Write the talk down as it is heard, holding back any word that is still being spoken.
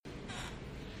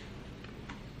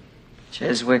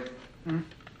Cheswick,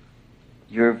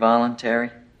 you're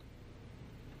voluntary?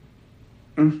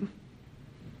 Mm-hmm.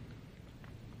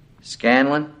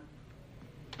 Scanlon?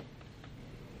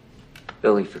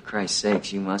 Billy, for Christ's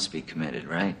sakes, you must be committed,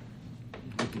 right?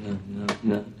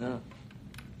 No.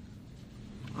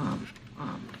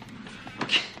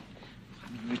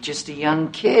 You're just a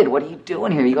young kid. What are you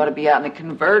doing here? You ought to be out in a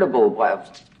convertible,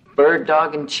 bird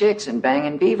dogging chicks and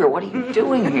banging beaver. What are you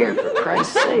doing here, for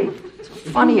Christ's sake? What's so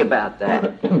funny about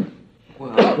that?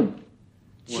 Well,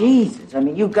 Jesus, I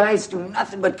mean, you guys do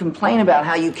nothing but complain about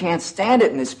how you can't stand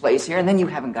it in this place here, and then you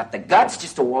haven't got the guts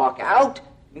just to walk out?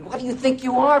 I mean, what do you think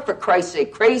you are, for Christ's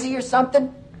sake? Crazy or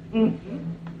something? Mm-hmm.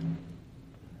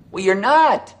 Well, you're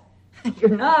not.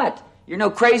 You're not. You're no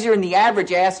crazier than the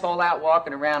average asshole out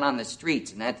walking around on the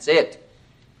streets, and that's it.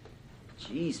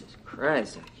 Jesus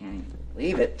Christ, I can't even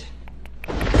believe it.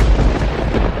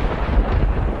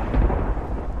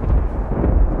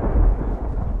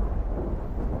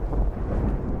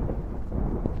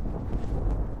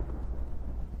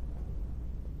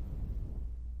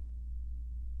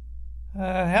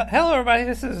 Hello, everybody.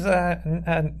 This is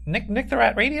Nick the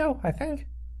Rat Radio, I think.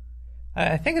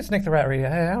 I think it's Nick the Rat Radio.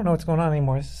 I don't know what's going on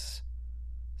anymore. It's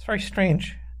very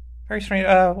strange. Very strange.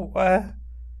 If I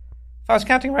was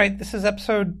counting right, this is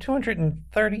episode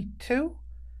 232.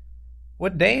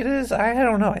 What day it is, I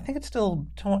don't know. I think it's still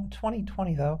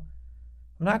 2020, though.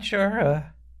 I'm not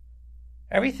sure.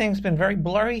 Everything's been very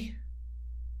blurry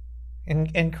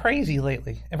and crazy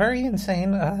lately. Very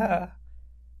insane.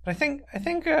 But I think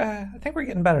we're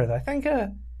getting better, though. I think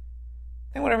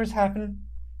whatever's happened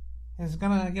is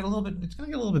gonna get a little bit. It's gonna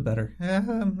get a little bit better.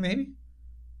 Maybe.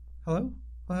 Hello.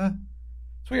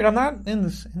 It's weird. I'm not in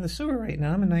the sewer right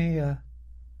now. I'm in a. It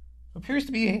appears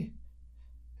to be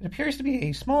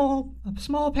a small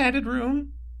padded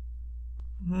room.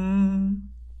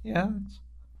 Yeah.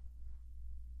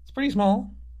 It's pretty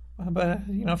small, but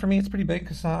for me it's pretty big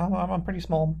because I'm pretty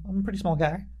small. I'm a pretty small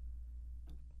guy.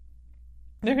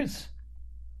 There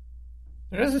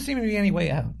doesn't seem to be any way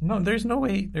out. No, there's no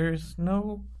way. There's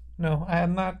no.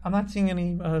 I'm not seeing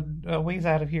any ways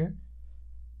out of here.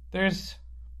 There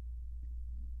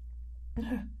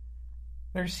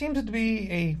seems to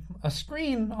be a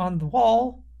screen on the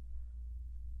wall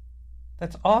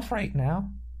that's off right now.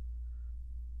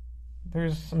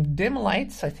 There's some dim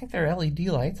lights. I think they're LED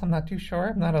lights. I'm not too sure.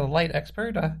 I'm not a light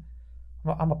expert. I'm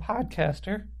a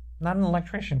podcaster, not an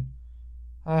electrician.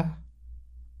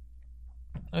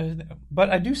 But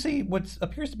I do see what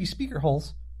appears to be speaker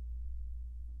holes.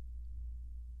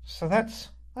 So that's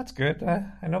good.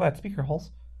 I know about speaker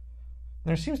holes.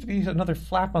 There seems to be another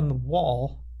flap on the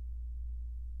wall.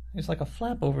 There's like a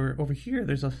flap over here.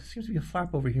 Seems to be a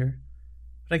flap over here,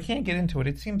 but I can't get into it.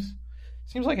 It seems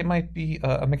like it might be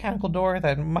a mechanical door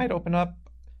that might open up,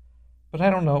 but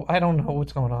I don't know. I don't know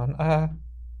what's going on.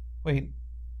 Wait.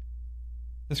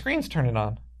 The screen's turning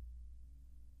on.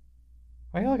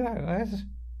 Wait, look at that.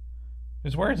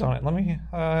 There's words on it. Let me.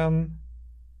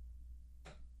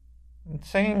 It's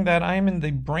saying that I'm in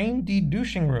the brain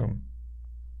de-douching room.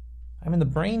 I'm in the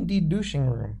brain de-douching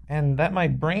room, and that my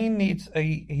brain needs a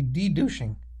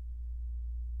de-douching.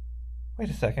 Wait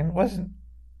a second. Wasn't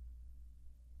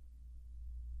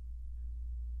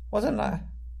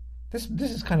this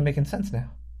is kind of making sense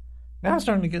now. Now I'm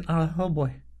starting to get. Oh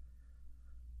boy.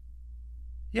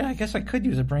 Yeah, I guess I could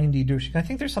use a brain de-douching. I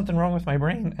think there's something wrong with my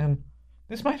brain, and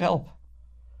this might help.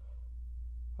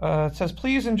 It says,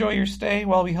 please enjoy your stay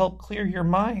while we help clear your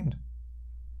mind.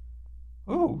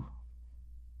 Ooh.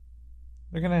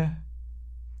 It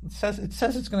says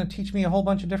it's gonna teach me a whole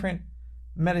bunch of different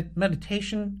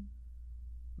meditation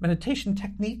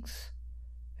techniques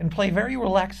and play very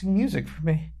relaxing music for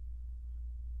me.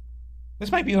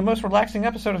 This might be the most relaxing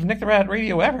episode of Nick the Rat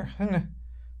Radio ever. I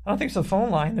don't think it's a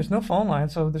phone line. There's no phone line,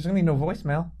 so there's gonna be no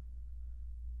voicemail.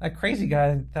 That crazy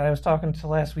guy that I was talking to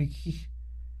last week, he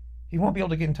won't be able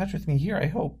to get in touch with me here, I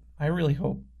hope. I really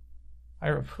hope. I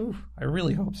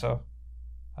really hope so.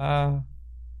 I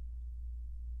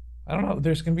don't know.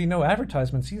 There's going to be no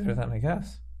advertisements either then, I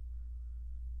guess.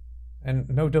 And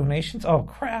no donations? Oh,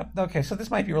 crap. Okay, so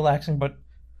this might be relaxing, but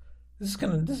this is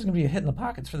gonna be a hit in the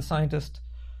pockets for the scientist.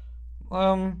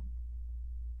 Oh,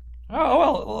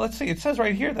 well, let's see. It says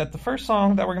right here that the first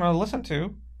song that we're going to listen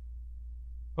to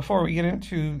before we get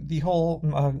into the whole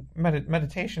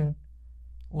meditation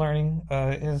learning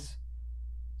is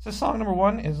this song number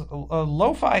 1 is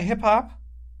lo-fi hip-hop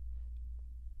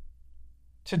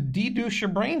to de-douche your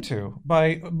brain to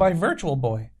by Virtual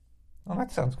Boy. Oh,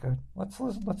 that sounds good. Let's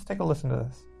take a listen to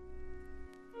this.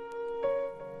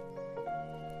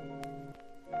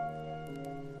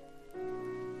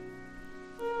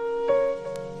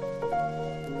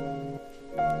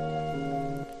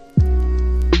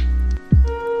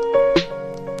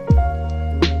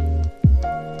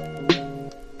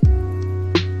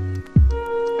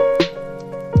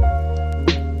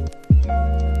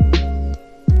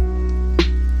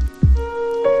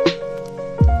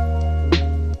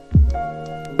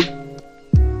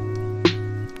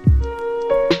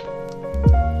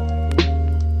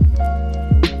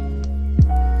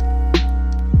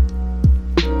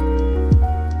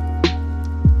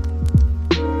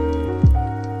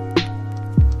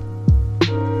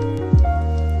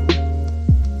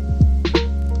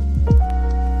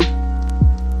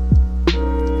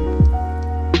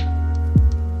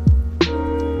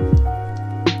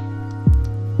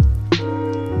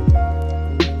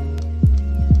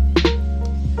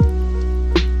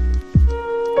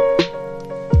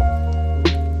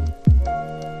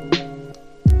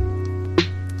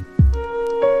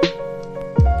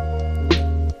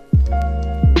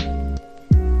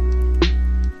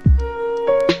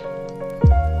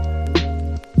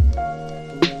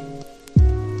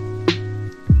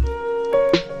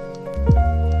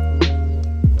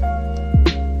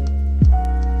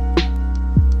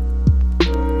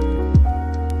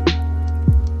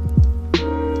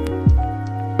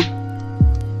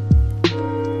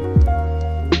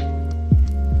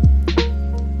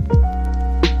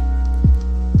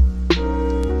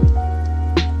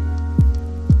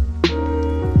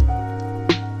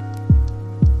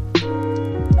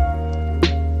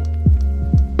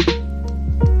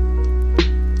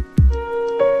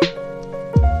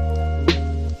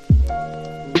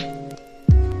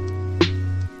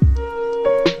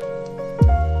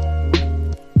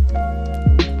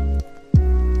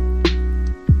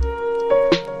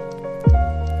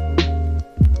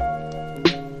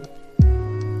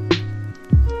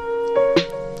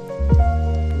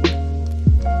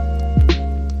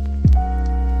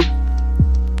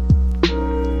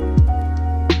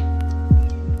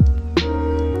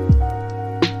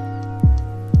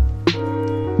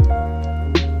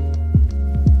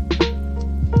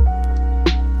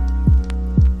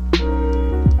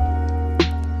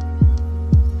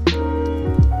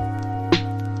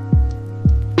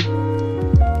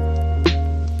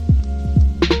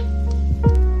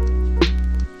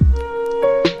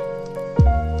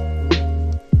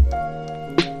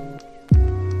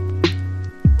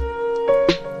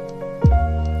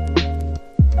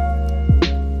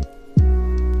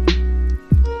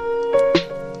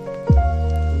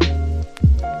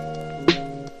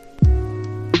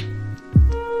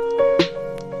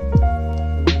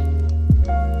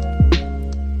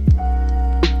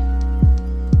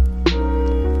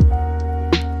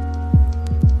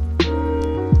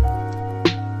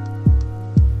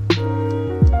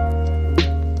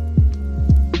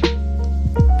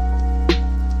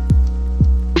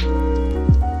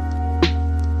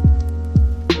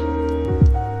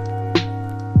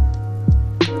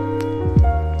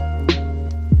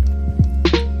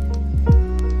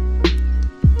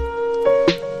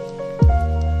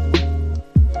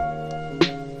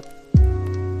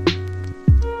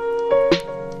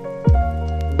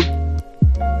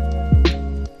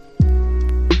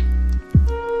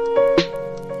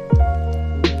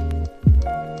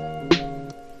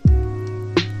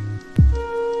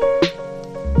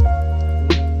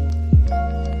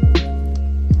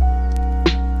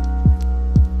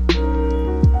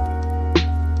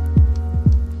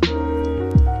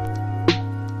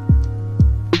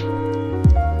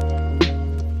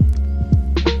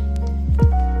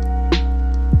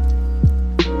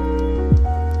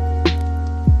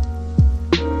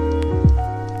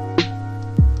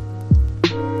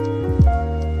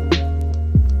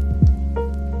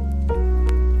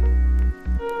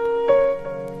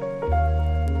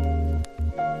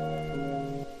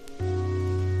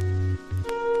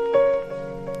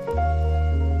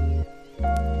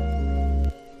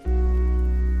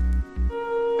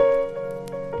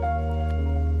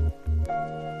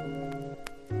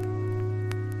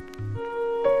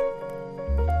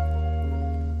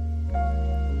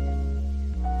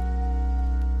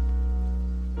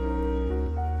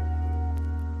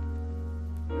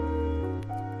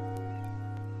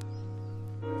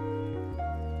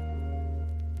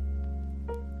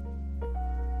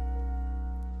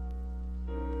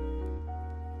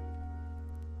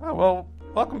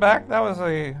 welcome back. That was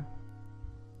a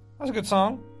good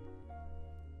song.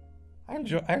 I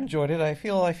enjoyed it. I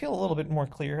feel a little bit more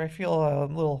clear. I feel a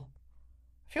little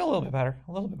bit better.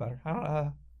 A little bit better. I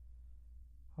don't.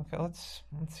 Okay, let's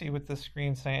see what the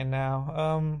screen's saying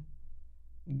now.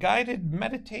 Guided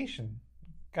meditation.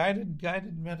 Guided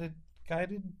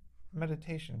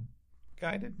meditation.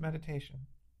 Guided meditation.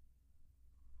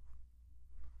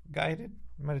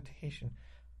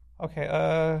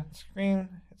 Okay, screen,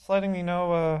 it's letting me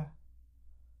know,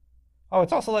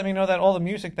 it's also letting me know that all the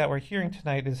music that we're hearing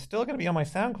tonight is still going to be on my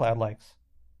SoundCloud likes.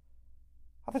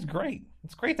 Oh, that's great.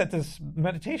 It's great that this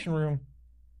meditation room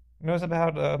knows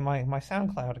about my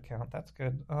SoundCloud account. That's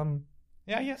good. I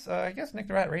guess Nick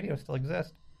the Rat Radio still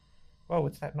exists. Whoa,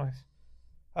 what's that noise?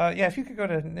 If you could go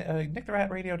to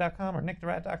nicktheratradio.com or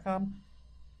nicktherat.com,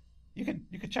 you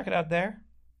could check it out there.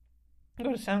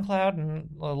 Go to SoundCloud and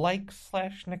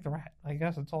 /Nick the Rat. I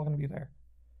guess it's all going to be there.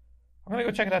 I'm going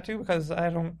to go check it out too because I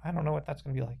don't know what that's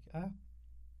going to be like. All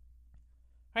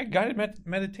right, guided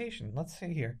meditation. Let's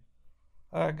see here.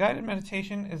 Guided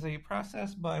meditation is a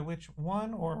process by which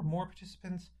one or more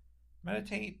participants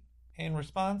meditate in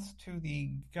response to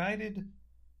the guidance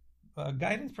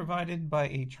provided by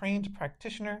a trained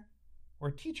practitioner or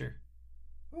teacher,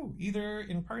 either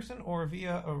in person or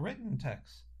via a written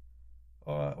text,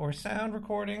 or sound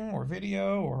recording, or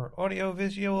video, or audio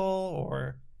visual,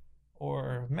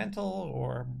 or mental,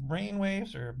 or brain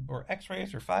waves, or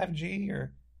X-rays, or 5G,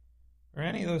 or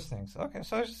any of those things. Okay,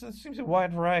 so it seems a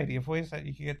wide variety of ways that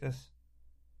you can get this,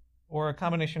 or a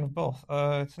combination of both.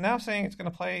 It's now saying it's going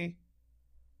to play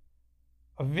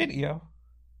a video,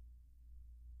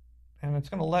 and it's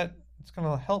going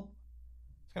to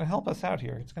help us out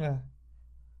here. It's going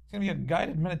to be a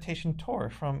guided meditation tour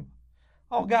from,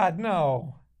 oh God,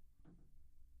 no,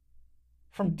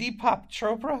 from Deepak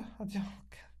Chopra.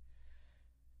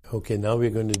 Okay, now we're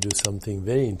going to do something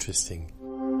very interesting.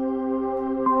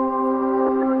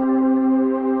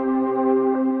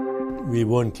 We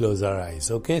won't close our eyes,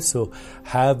 okay? So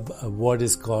have what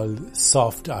is called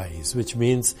soft eyes, which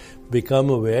means become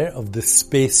aware of the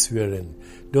space we're in.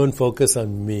 Don't focus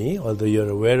on me, although you're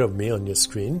aware of me on your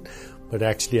screen, but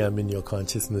actually I'm in your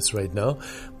consciousness right now.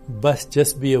 But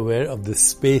just be aware of the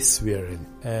space we're in.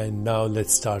 And now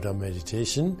let's start our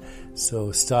meditation.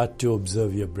 So start to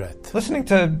observe your breath. Listening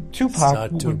to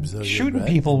Tupac shooting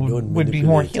people would be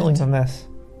more healing than this.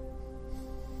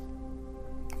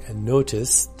 And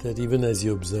notice that even as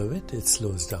you observe it, it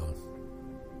slows down.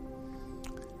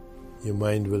 Your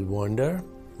mind will wander.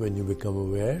 When you become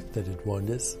aware that it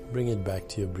wanders, bring it back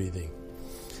to your breathing.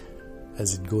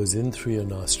 As it goes in through your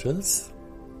nostrils,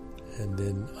 and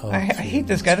then out. I hate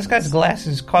this guy. This guy's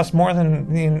glasses cost more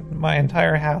than my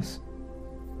entire house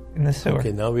in the sewer.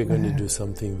 Okay, now we're going to do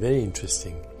something very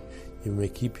interesting. You may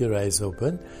keep your eyes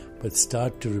open, but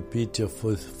start to repeat your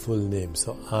full name.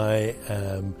 So I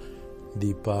am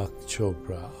Deepak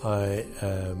Chopra. I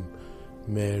am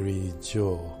Mary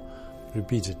Jo.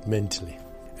 Repeat it mentally.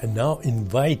 And now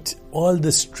invite all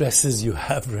the stresses you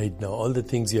have right now, all the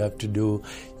things you have to do,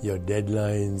 your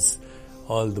deadlines,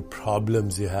 all the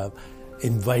problems you have.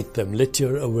 Invite them. Let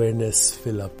your awareness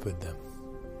fill up with them.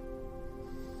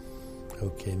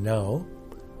 Okay, now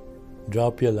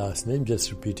drop your last name.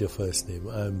 Just repeat your first name.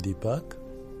 I am Deepak.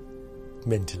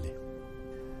 Mentally.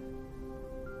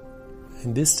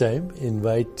 And this time,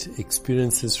 invite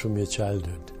experiences from your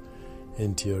childhood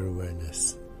into your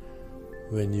awareness.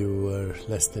 When you were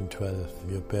less than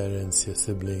 12, your parents, your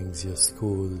siblings, your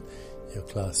school, your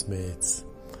classmates,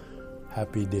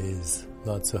 happy days,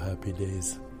 not so happy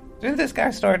days. Didn't this guy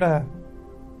start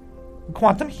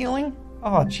quantum healing?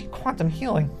 Oh, gee, quantum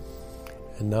healing.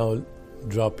 And now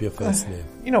drop your first name.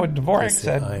 You know what Dvorak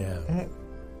said. I am.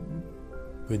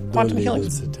 With no Quantum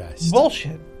labels healing attached.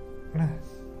 Bullshit.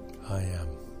 I am.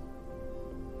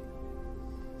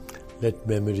 Let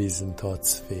memories and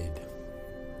thoughts fade.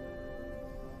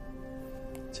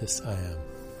 Just I am.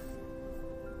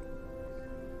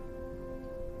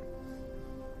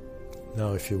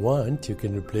 Now if you want, you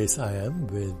can replace I am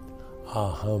with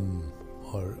aham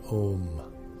or om.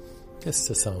 Just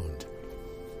a sound.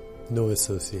 No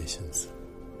associations.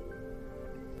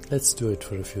 Let's do it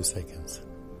for a few seconds.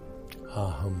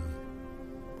 Aham.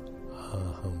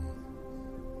 Aham.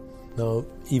 Now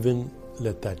even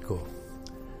let that go.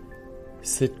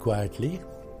 Sit quietly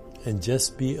and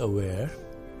just be aware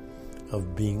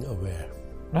of being aware.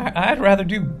 I'd rather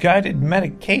do guided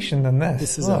medication than this.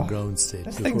 This is our ground state.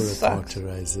 This before thing a sucks. thought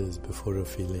arises, before a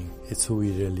feeling. It's who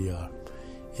we really are.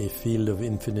 A field of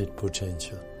infinite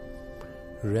potential.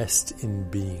 Rest in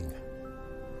being.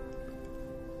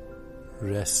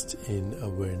 Rest in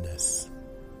awareness.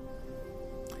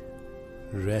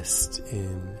 rest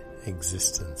in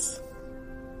existence.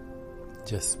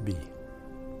 Just be.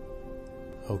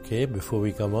 Okay, before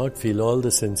we come out, feel all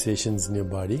the sensations in your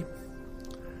body.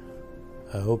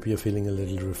 I hope you're feeling a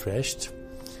little refreshed.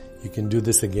 You can do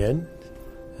this again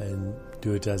and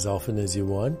do it as often as you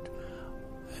want,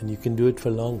 and you can do it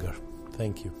for longer.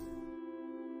 Thank you.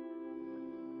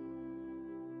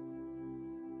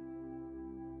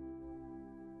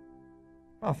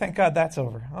 Oh, thank God that's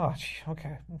over. Oh,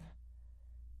 okay.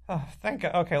 Oh, thank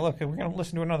God. Okay, look, we're going to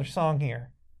listen to another song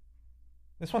here.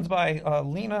 This one's by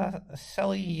Lena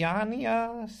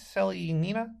Selianina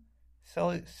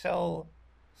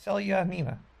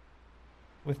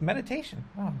with meditation.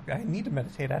 Oh, I need to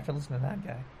meditate after listening to that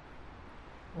guy.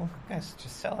 Well, guys,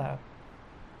 just sell out.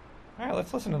 All right,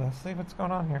 let's listen to this. See what's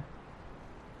going on here.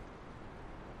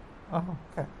 Oh,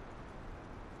 okay.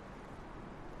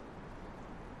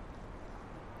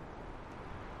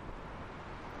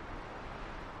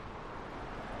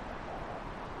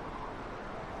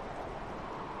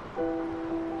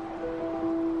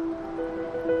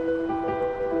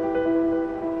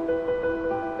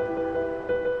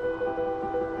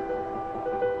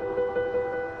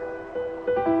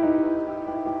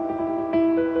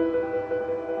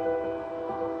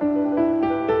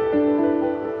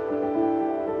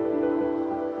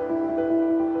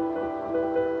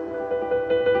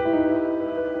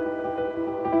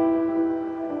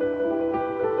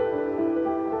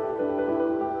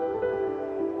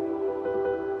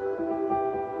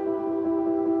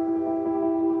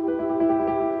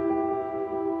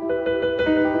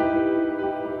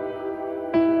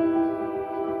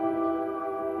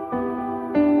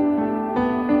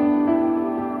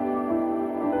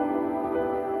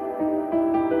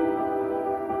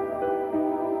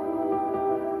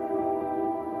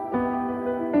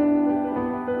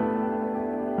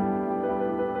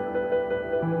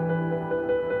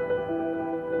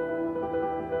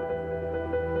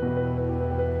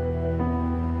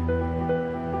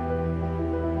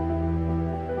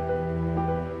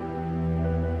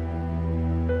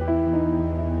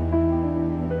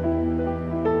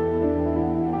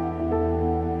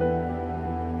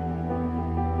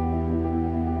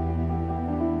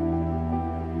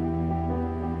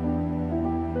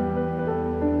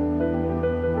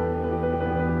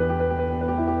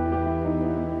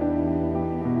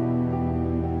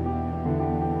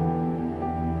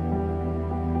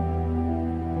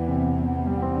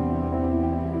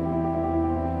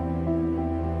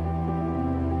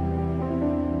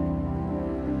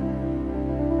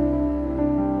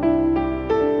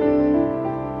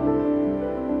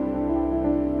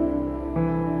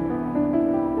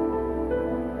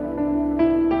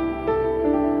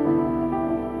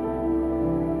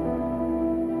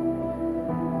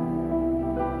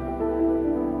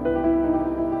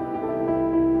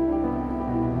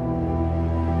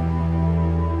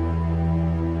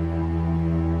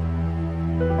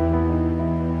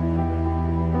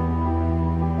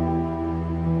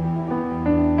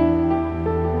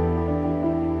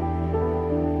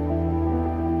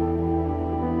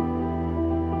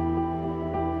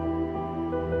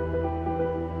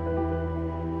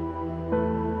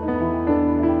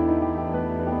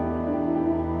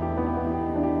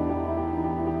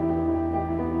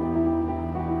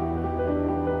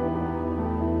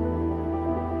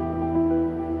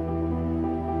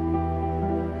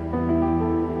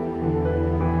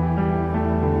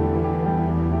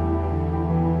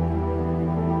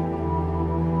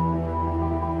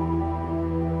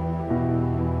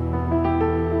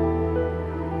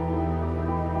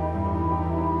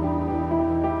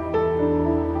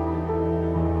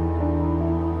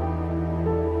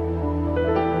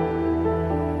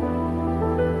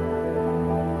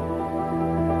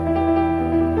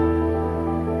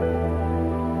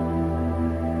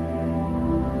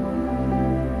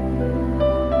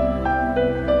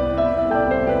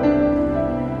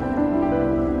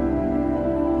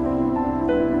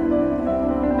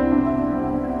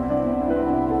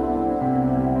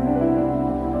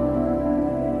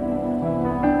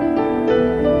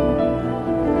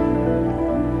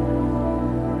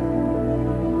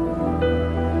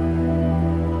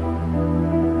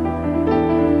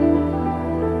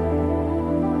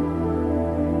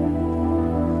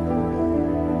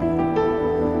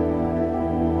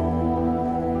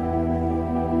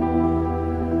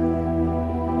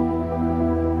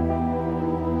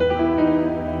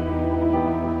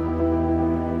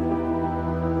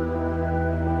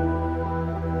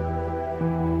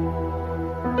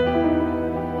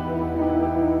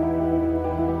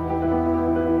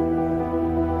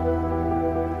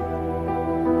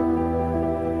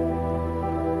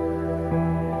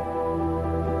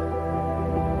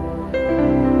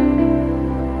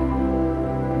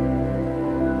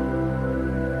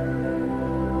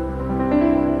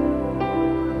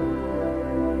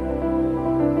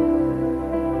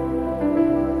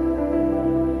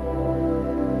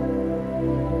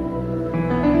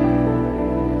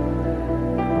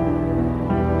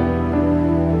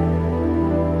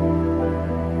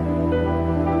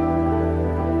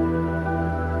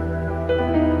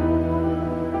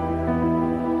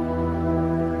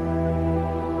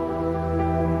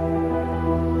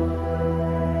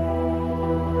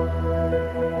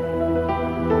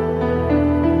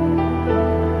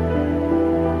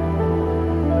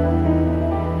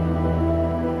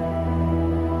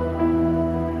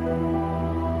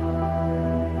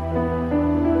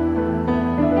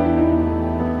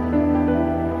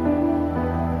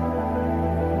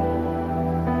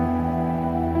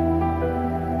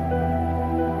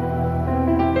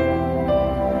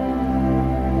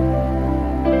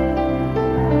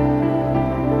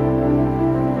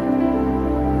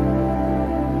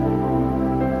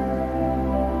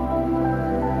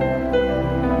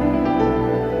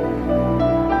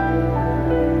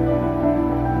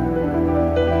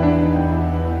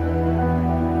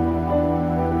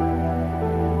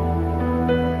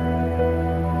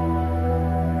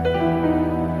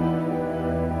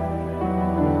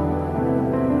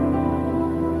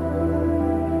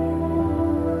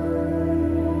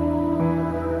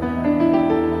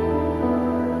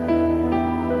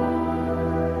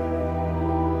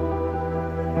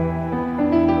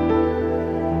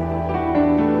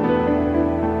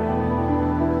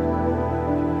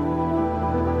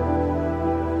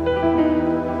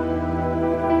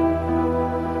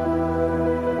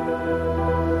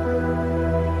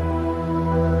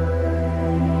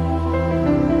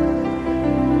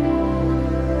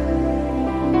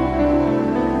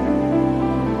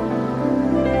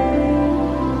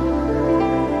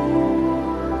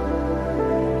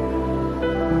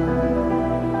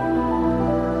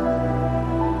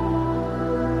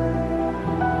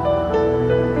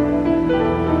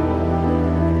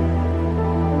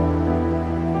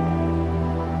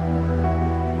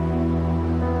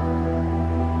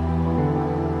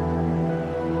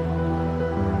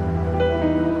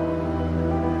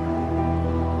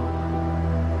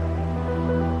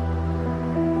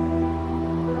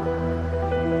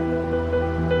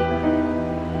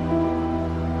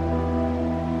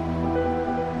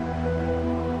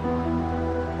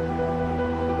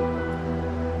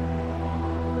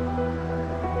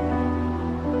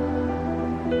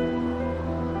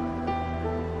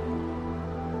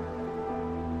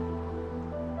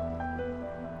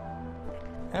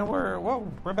 And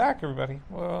we're back, everybody.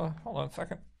 Well, hold on a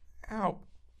second. Ow.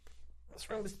 This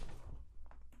room is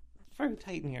very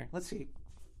tight in here. Let's see.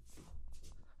 It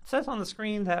says on the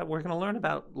screen that we're going to learn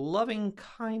about loving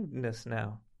kindness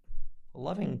now.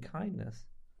 Loving kindness.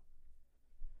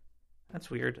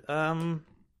 That's weird. Let's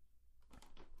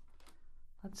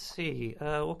see.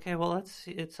 Okay, well, let's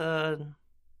see. It's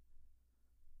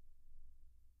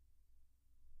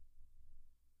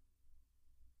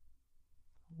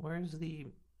where's the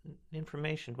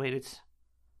information? Wait, it's...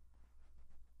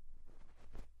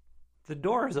 The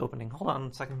door is opening. Hold on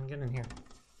a second. I'm getting in here.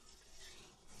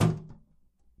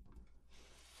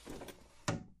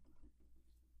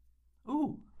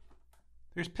 Ooh.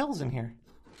 There's pills in here.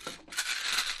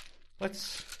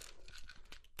 Let's...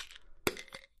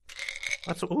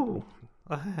 Ooh.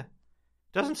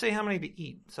 Doesn't say how many to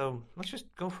eat, so let's just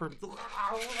go for...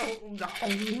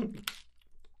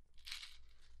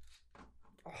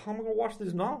 How am I going to wash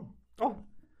this now? Oh.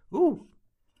 Ooh.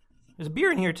 There's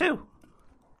beer in here, too.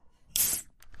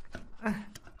 All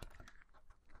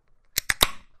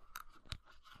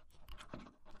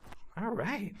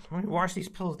right. Let me wash these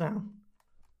pills down.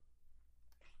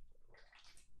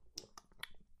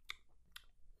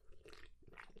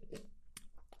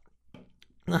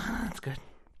 That's good.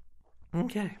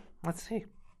 Okay. Let's see.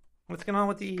 What's going on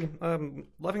with the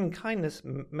loving kindness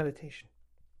meditation?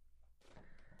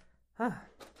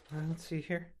 Let's see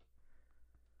here.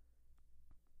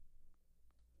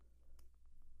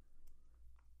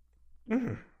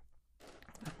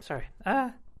 Sorry.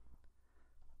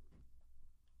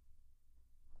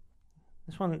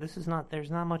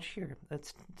 There's not much here.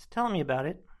 It's telling me about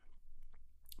it.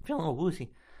 I'm feeling a little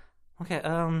woozy. Okay,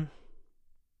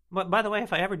 but by the way,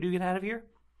 if I ever do get out of here,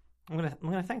 I'm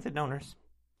gonna thank the donors.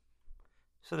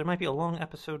 So there might be a long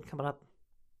episode coming up,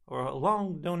 or a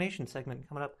long donation segment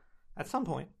coming up at some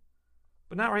point,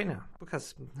 but not right now,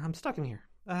 because I'm stuck in here.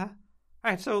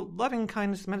 Alright, so loving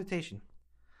kindness meditation.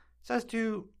 It says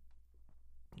to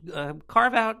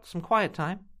carve out some quiet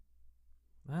time.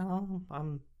 Well, I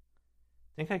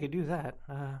think I could do that.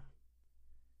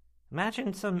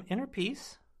 Imagine some inner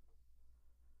peace.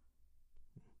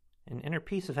 An inner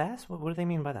peace of ass? What do they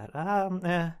mean by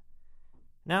that?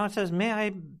 Now it says, may I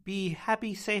be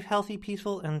happy, safe, healthy,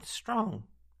 peaceful, and strong.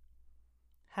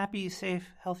 Happy, safe,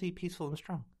 healthy, peaceful, and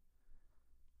strong.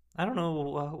 I don't know.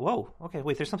 Whoa. Okay,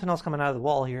 wait, there's something else coming out of the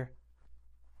wall here.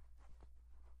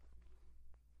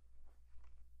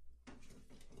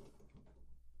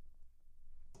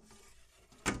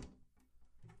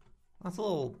 That's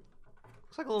looks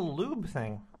like a little lube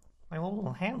thing. Like a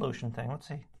little hand lotion thing. Let's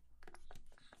see.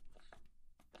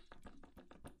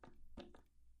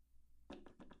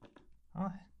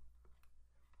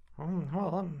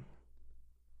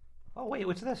 Oh, wait,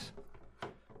 what's this?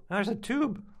 There's a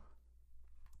tube.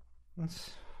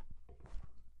 Let's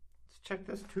check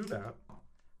this tube out.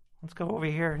 Let's go over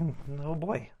here and, oh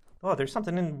boy. Oh, there's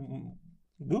something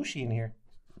bushy in here.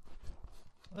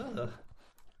 Ugh.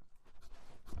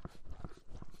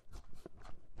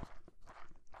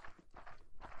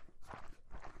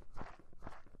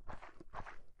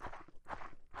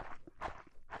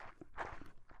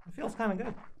 It feels kind of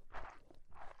good.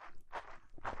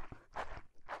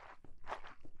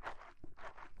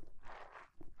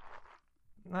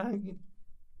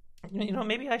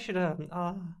 Maybe I should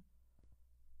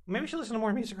maybe I should listen to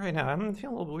more music right now. I'm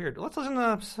feeling a little weird. Let's listen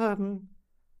to some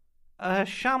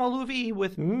Shamaluvi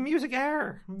with Music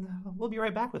Air. We'll be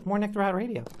right back with more Nick the Rat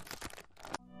Radio.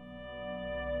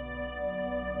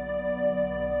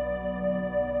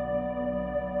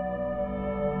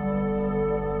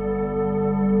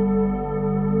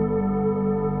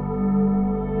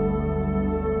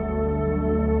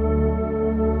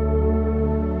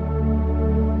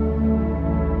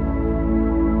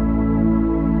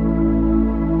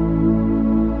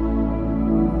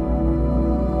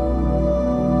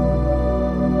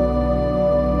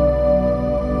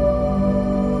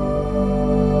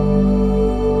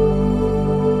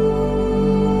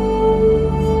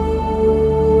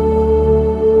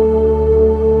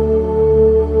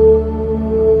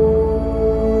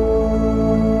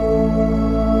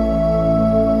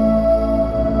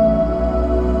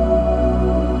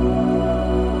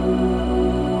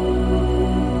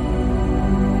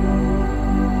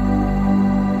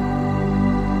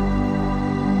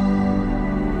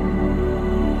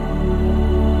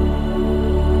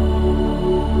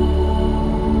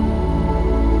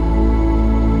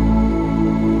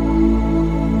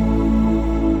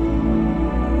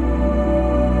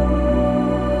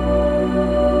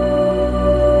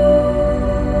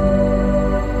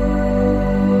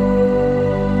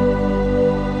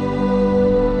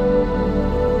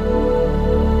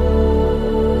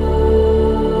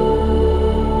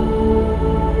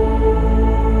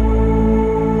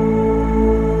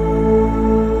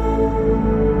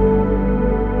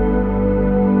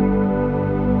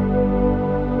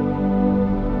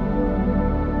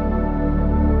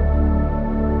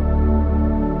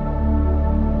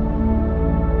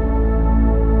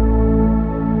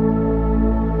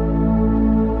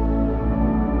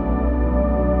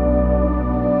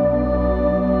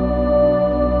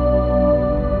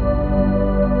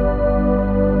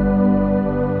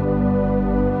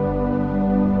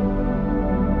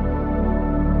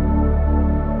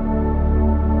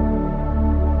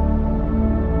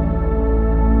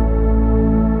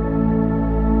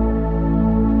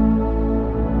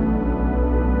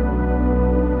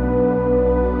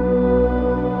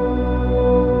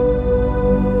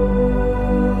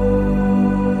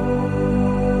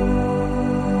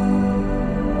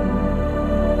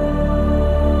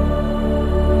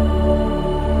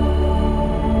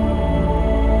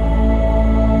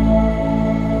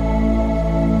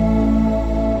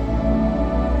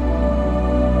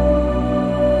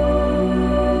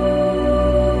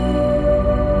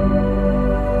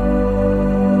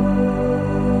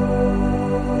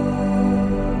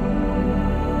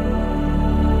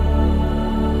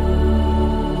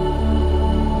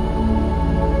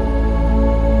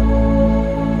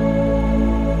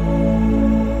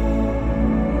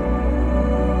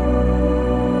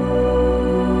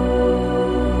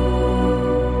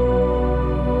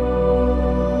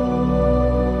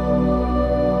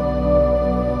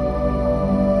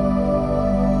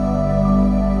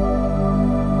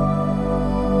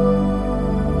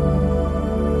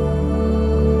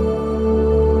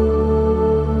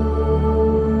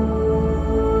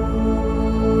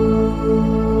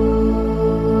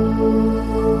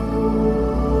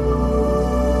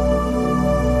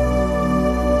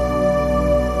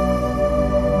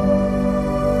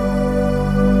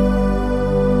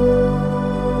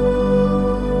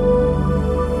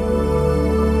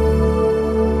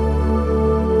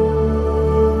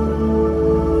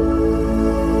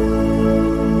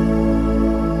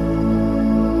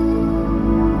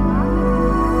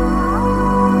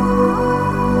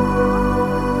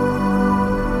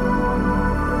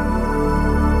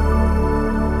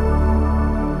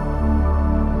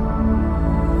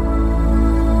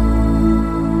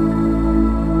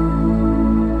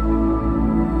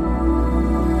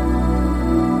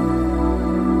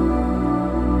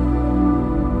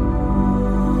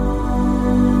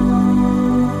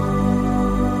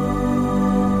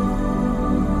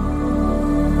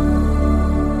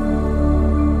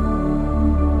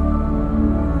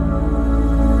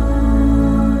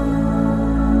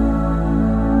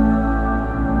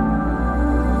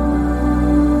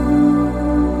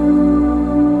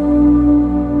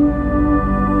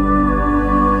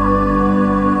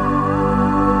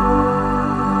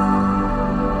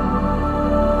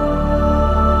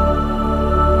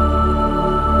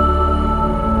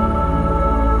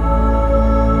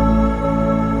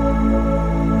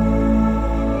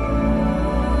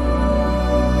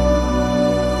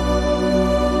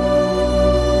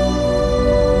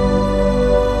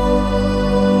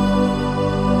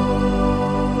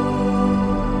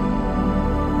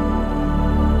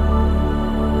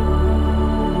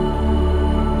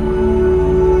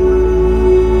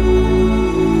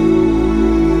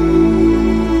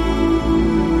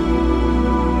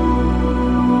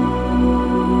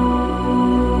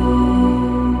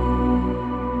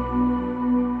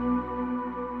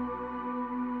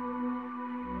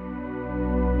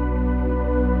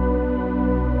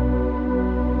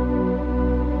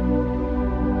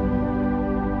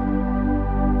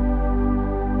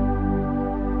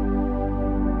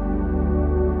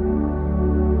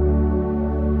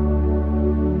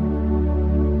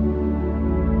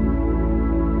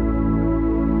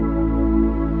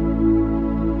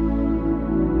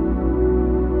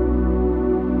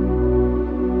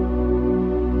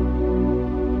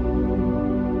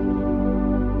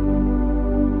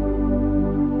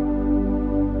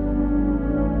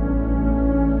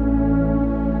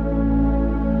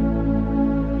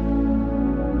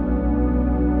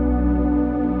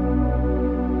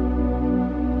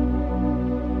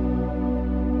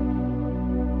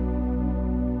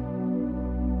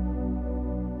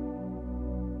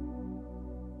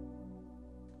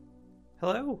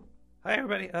 Hello. Hi,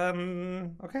 everybody.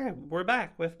 Okay, we're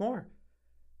back with more.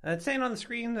 It's saying on the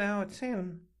screen now, it's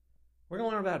saying we're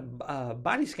going to learn about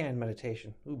body scan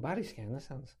meditation. Ooh, body scan. That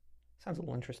sounds a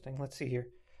little interesting. Let's see here.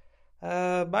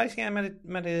 Body scan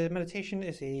meditation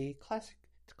is a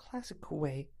classic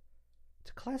way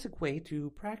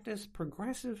to practice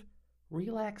progressive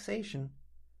relaxation,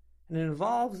 and it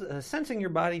involves sensing your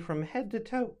body from head to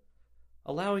toe,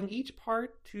 allowing each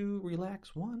part to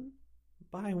relax one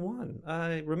by one.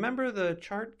 Remember the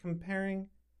chart comparing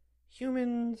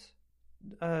humans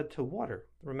to water.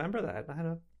 Remember that?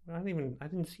 I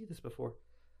didn't see this before.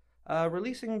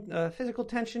 Releasing physical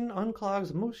tension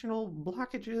unclogs emotional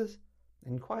blockages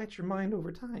and quiets your mind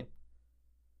over time.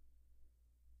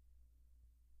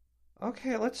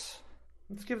 Okay, let's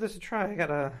give this a try. I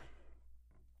gotta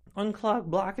unclog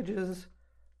blockages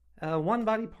one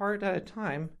body part at a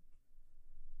time.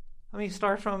 Let me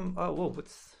start from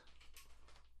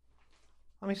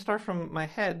let me start from my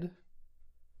head.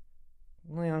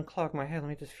 Let me unclog my head. Let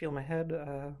me just feel my head.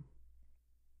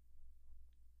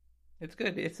 It's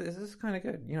good. This is kind of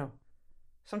good. You know,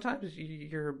 sometimes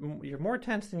you're more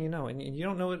tense than you know, and you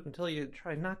don't know it until you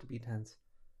try not to be tense.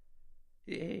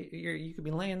 You could be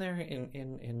laying there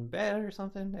in bed or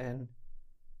something, and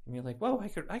you're like, whoa,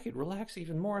 I could relax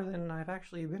even more than I've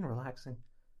actually been relaxing.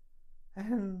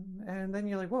 And then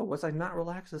you're like, whoa, was I not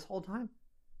relaxed this whole time?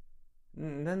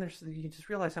 And then you just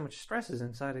realize how much stress is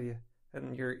inside of you,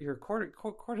 and your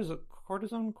cortisone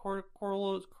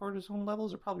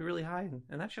levels are probably really high,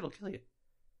 and that shit'll kill you.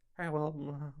 All right, well,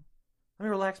 let me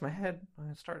relax my head. I'm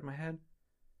gonna start in my head.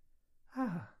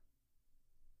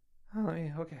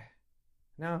 Okay.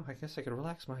 Now I guess I could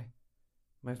relax my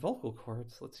vocal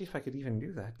cords. Let's see if I could even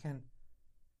do that. Can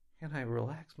I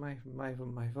relax my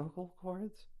vocal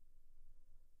cords?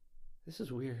 This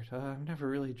is weird. I've never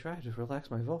really tried to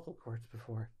relax my vocal cords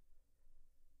before.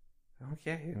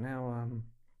 Okay, now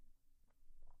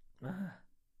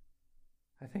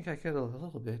I think I could a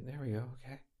little bit. There we go.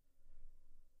 Okay.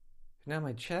 Now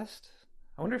my chest.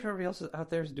 I wonder if everybody else out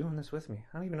there is doing this with me.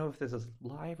 I don't even know if this is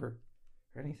live or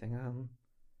anything.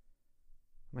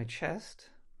 My chest.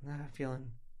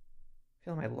 Feeling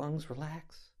my lungs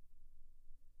relax.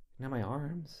 Now my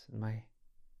arms and my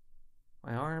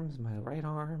right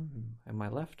arm and my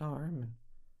left arm,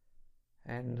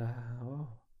 and now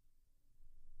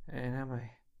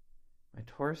my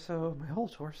torso, my whole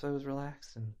torso is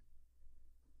relaxed, and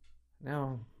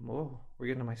now we're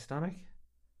getting to my stomach,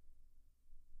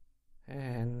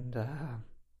 and now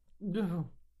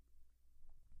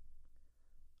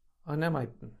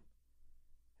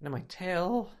my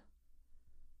tail,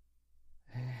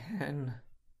 and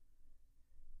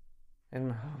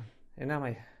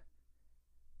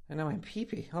now my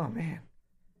pee-pee. Oh, man.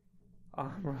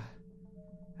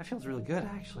 That feels really good,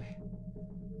 actually.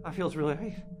 That feels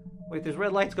really... Wait, there's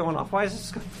red lights going off. Why is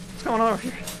this... What's going on over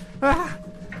here?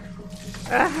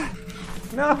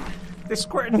 No! They're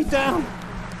squirting me down.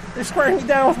 They're squirting me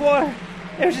down with water.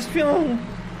 I was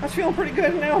feeling pretty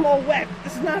good, and now I'm all wet.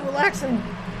 This is not relaxing.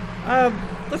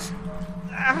 Let's...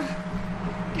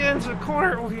 get into the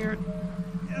corner over here.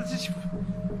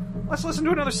 Let's listen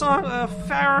to another song,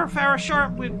 Farrah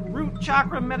Sharp with Root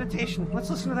Chakra Meditation. Let's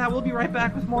listen to that. We'll be right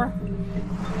back with more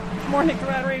Nick the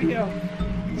Rat Radio.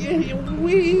 Yeah,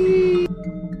 wee!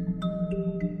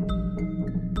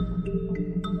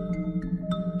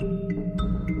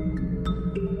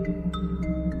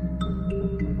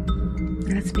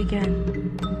 Let's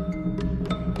begin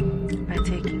by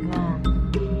taking long,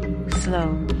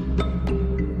 slow,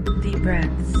 deep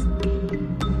breaths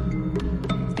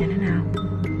in and out.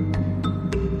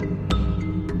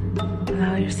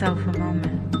 Allow yourself a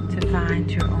moment to find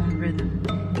your own rhythm.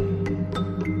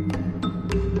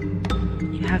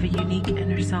 You have a unique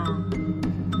inner song.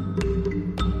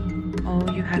 All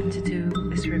you have to do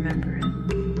is remember it.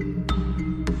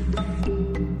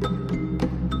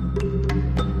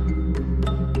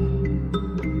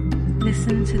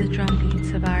 Listen to the drum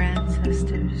beats of our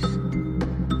ancestors.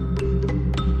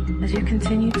 As you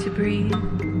continue to breathe,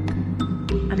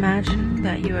 imagine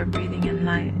that you are breathing in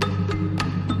light.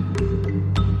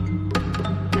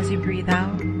 As you breathe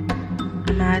out,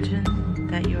 imagine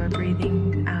that you are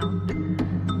breathing out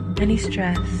any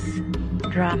stress,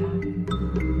 drama,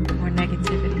 or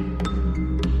negativity.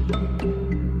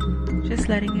 Just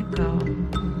letting it go,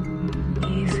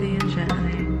 easily and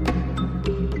gently.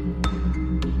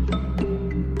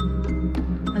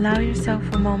 Allow yourself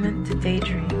a moment to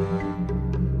daydream.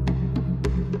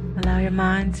 Allow your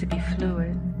mind to be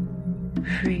fluid,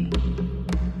 free,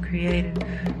 creative.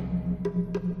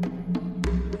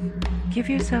 Give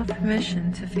yourself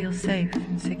permission to feel safe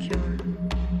and secure.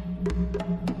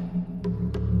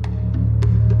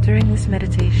 During this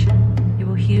meditation, you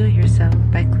will heal yourself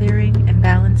by clearing and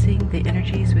balancing the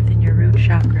energies within your root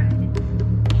chakra.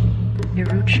 Your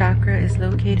root chakra is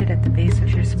located at the base of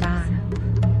your spine.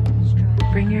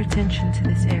 Bring your attention to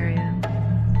this area.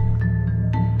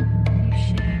 You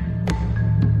share,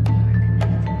 you are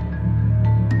connected,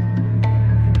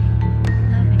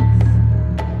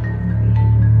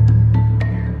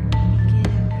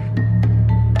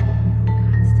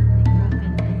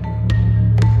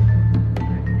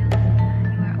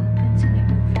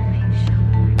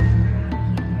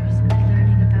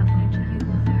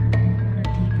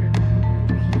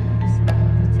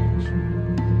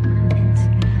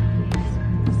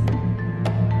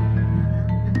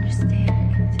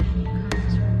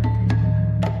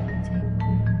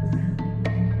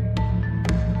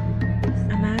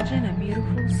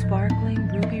 sparkling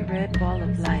ruby red ball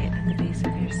of light at the base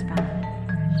of your spine.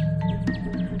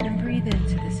 And breathe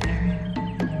into this area.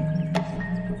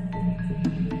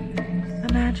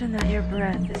 Imagine that your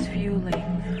breath is fueling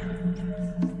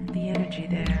the energy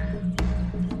there,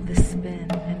 the spin.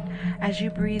 And as you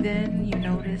breathe in, you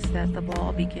notice that the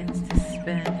ball begins to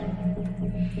spin.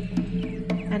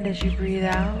 And as you breathe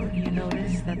out, you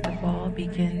notice that the ball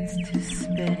begins to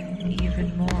spin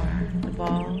even more. The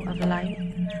ball of light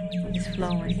is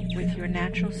flowing with your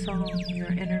natural song,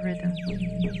 your inner rhythm.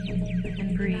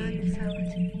 And breathe.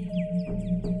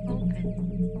 Open.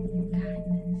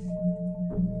 Kindness.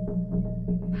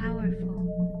 Powerful.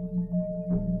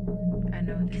 I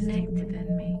know this deep within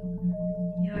me.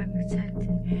 You are protected.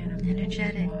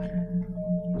 Energetic. Water.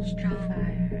 Strong.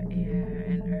 Fire, air,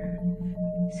 and earth.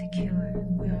 Secure.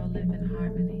 We all live in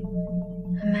harmony.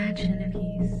 Imagine if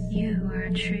you are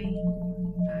a tree.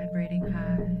 Vibrating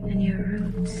high. And your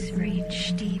roots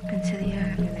reach deep into the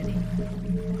earth. Unity.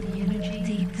 The energy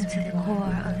deep into the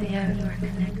core of the earth. You are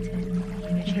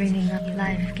connected. Bringing up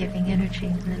life-giving energy.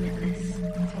 Limitless.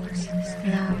 Forces.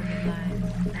 Love.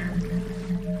 Boundless.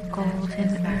 Golden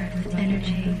earth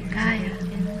energy. Gaia.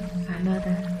 Our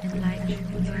mother.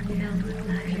 Enlightened. You are filled with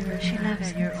life. She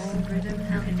loves your own rhythm.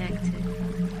 Connected.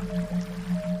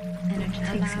 Energy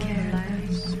takes care of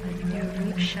us.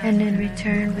 And in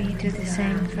return, we do the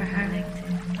same for her.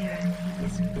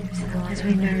 As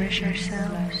we nourish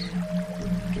ourselves,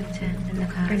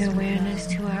 bring awareness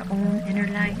to our own inner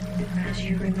light. As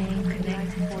you remain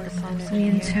connected to the pulse, we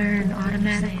in turn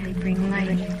automatically bring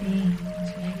light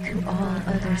to all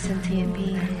other sentient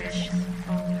beings.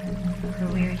 For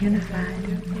we are unified.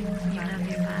 You love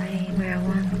your body. We are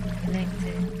one,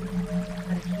 connected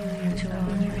to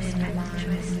all your respective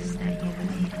choices that you have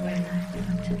made in your life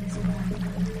up to this point.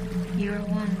 You are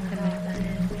one,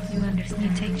 connected. You understand. You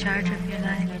take charge of your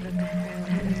life.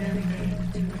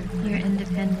 You're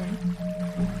independent.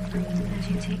 As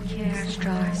you take care of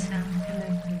yourself,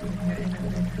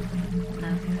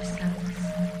 love yourselves,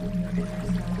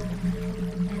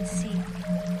 and seek.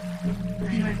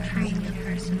 You are free of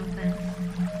personal best.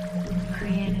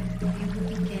 Creative, you will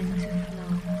begin to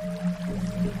flow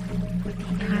with the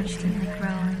constantly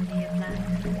growing of life.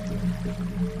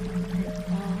 And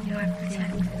all you are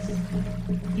protected.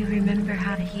 You remember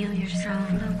how to heal yourself.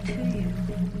 Flow to you.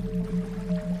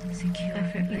 Secure.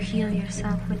 You heal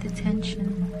yourself with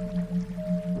attention,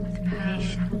 with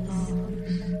patience,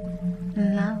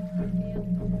 and love.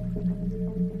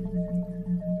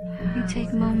 You take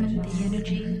a moment, the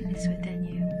energy is within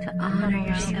you, to honor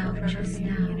yourself just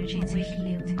now, to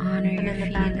heal, honor your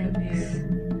feelings,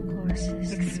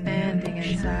 courses, expanding in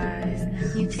size.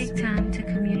 You take time to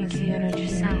communicate with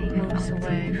yourself, moves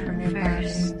away from your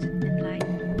first,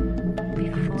 enlightened,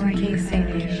 before encasing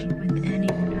you with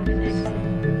anyone connected.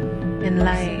 In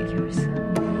light,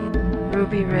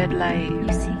 ruby red light, you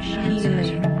seek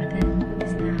healing,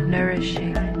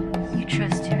 nourishing. You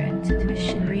trust your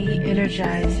intuition,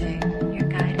 re-energizing your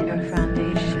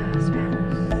foundations.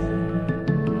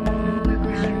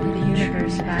 The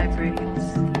universe vibrates.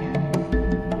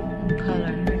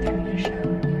 Color, red, evolution.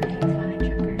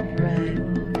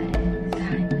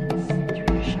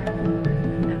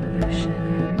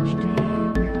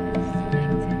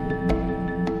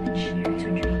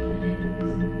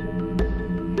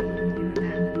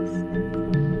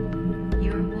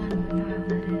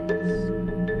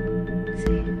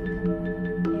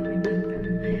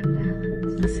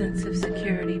 A sense of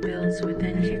security builds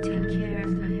within you. Take care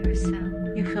of yourself.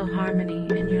 You feel harmony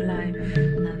in your life.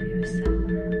 Love yourself.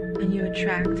 And you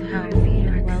attract health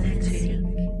and wealth to you.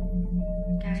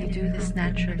 You do this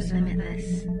naturally.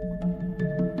 Limitless.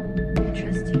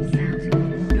 Trust yourself.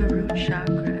 Your root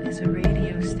chakra is a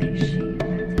radio station.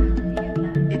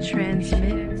 It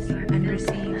transmits and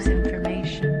receives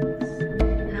information.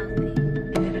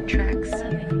 And it attracts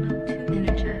you.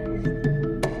 Energize.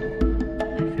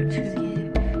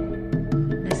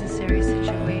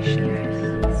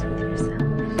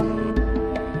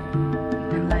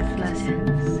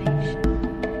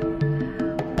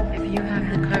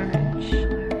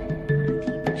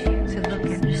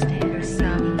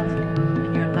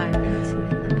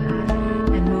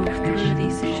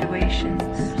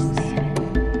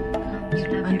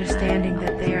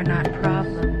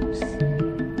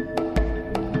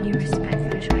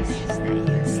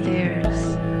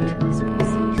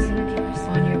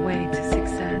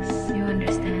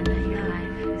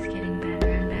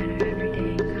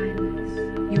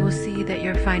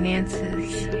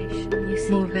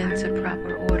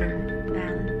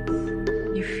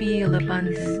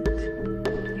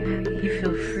 You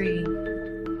feel free.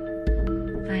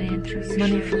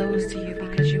 Money flows to you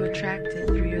because you attract it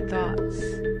through your thoughts,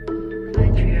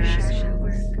 through your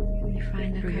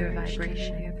action, through your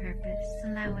vibration, your purpose.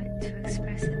 Allow it to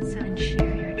express itself and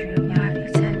share your dream. You are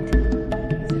protected.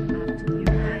 You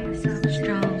are yourself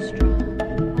strong,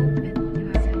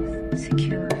 open,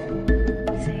 secure,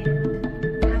 safe,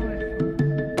 powerful.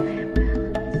 I am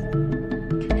balanced,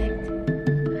 connected.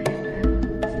 I am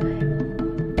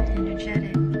balanced,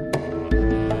 energetic.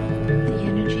 The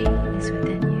energy is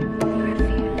within you. You are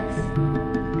fearless.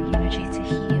 The energy to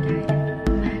heal.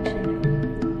 Imagine it.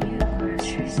 You are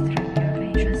trust through your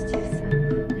veins. Trust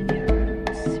yourself and your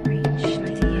roots. Reach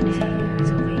the energy is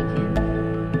awakened.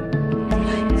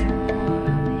 Light,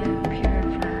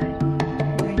 purified,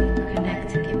 bringing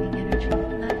connected, giving energy,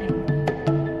 loving.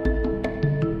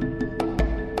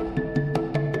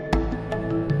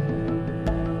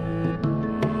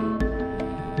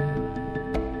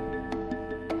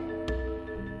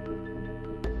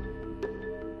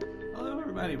 Hello,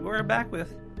 everybody. We're back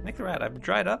with Nick the Rat. I've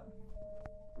dried up,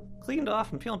 cleaned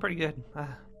off. I'm feeling pretty good.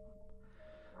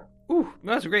 Ooh,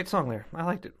 that was a great song there. I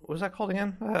liked it. What was that called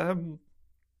again?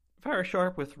 Fire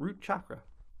Sharp with Root Chakra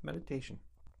Meditation.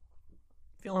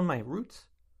 Feeling my roots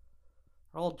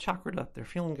are all chakra'd up. They're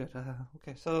feeling good.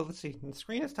 Okay, so let's see. The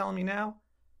screen is telling me now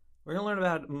we're going to learn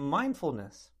about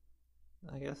mindfulness.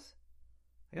 I guess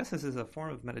this is a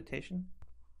form of meditation.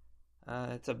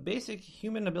 It's a basic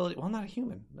human ability, well, not a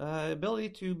human, ability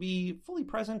to be fully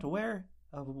present, aware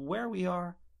of where we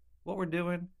are, what we're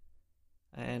doing,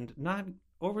 and not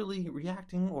overly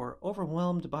reacting or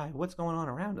overwhelmed by what's going on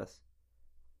around us.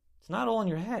 It's not all in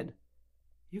your head.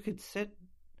 You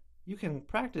can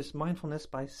practice mindfulness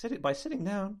by sitting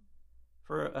down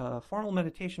for a formal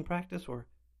meditation practice, or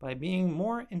by being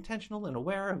more intentional and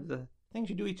aware of the things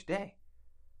you do each day.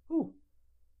 Ooh.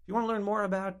 If you want to learn more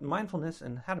about mindfulness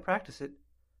and how to practice it,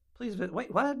 please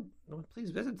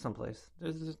Please visit someplace.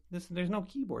 There's no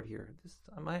keyboard here.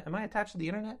 Am I attached to the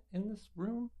internet in this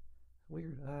room?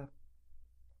 Weird.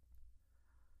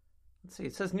 Let's see.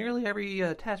 It says nearly every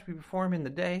task we perform in the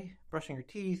day: brushing your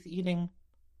teeth, eating,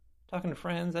 talking to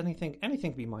friends, anything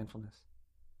can be mindfulness.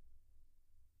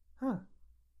 Huh.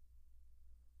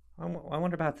 I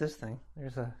wonder about this thing.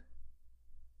 There's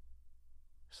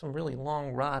some really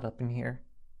long rod up in here.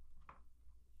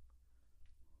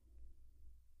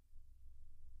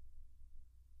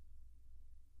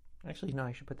 Actually, no,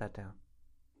 I should put that down.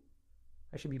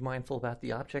 I should be mindful about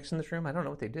the objects in this room. I don't know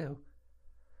what they do.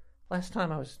 Last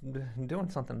time I was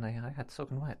doing something, I got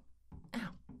soaking wet. Ow!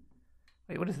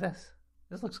 Wait, what is this?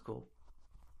 This looks cool.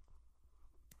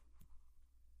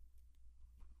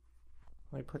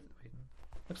 Looks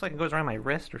like it goes around my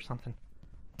wrist or something.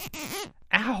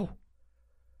 Ow!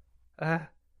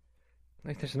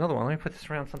 Wait, there's another one. Let me put this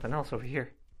around something else over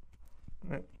here.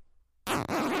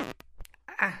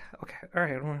 Okay,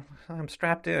 alright, well, I'm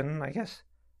strapped in, I guess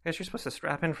you're supposed to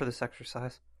strap in for this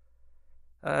exercise.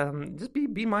 Just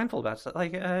be mindful about stuff.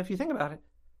 Like, if you think about it,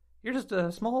 you're just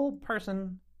a small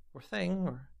person or thing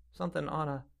or something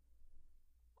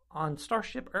on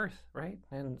Starship Earth, right?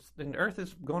 And Earth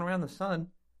is going around the sun. And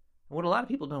what a lot of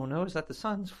people don't know is that the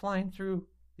sun's flying through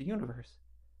the universe.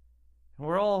 And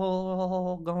we're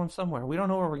all going somewhere. We don't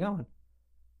know where we're going.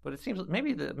 But it seems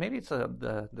maybe it's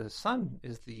the sun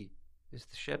is the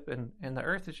ship, and the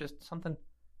Earth is just something.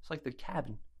 It's like the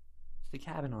cabin. It's the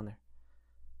cabin on there.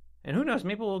 And who knows?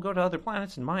 Maybe we'll go to other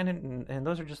planets and mine it, and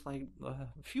those are just like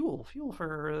fuel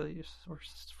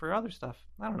for other stuff.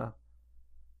 I don't know.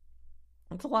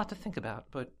 It's a lot to think about,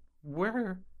 but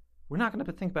we're not going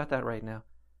to think about that right now.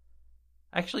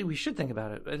 Actually, we should think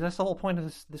about it. That's the whole point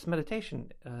of this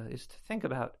meditation, is to think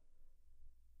about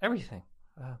everything.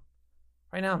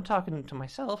 Right now, I'm talking to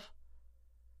myself.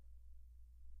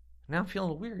 Now I'm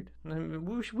feeling weird.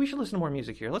 We should listen to more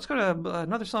music here. Let's go to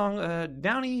another song.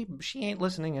 Downy, She Ain't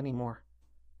Listening Anymore.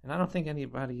 And I don't think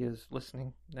anybody is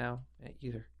listening now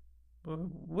either.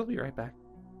 We'll be right back.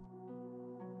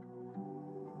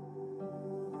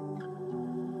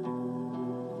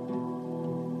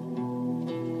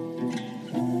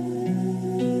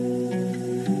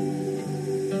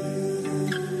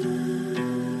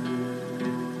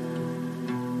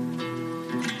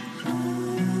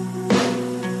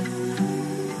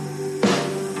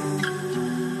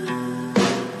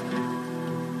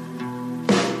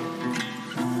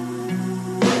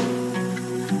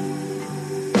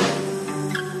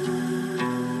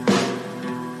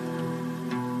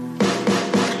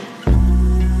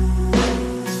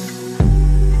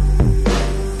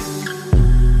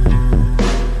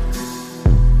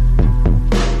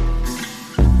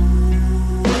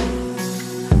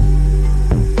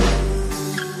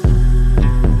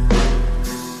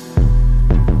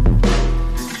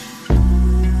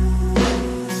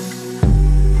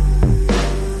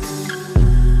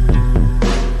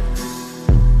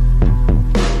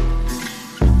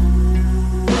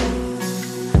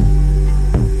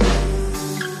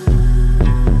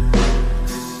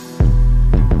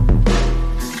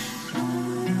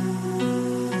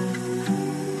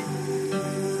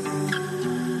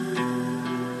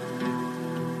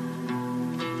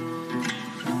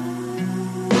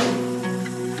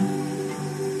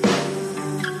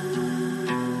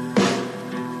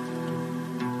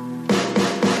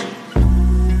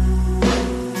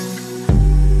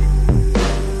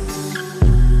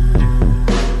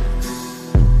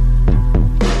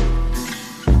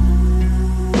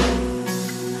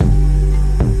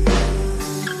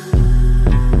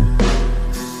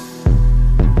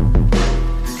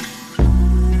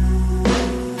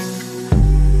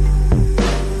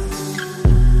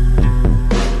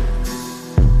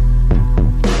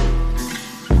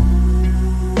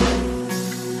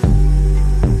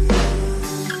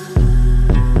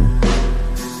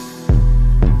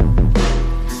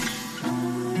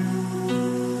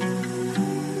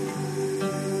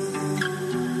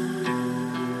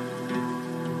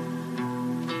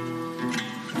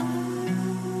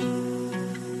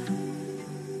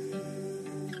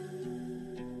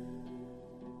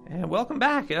 welcome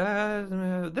back.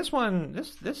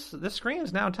 This screen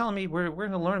is now telling me we're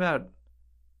going to learn about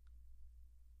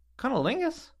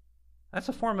cunnilingus. That's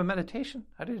a form of meditation.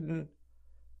 I didn't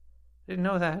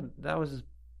know that. It's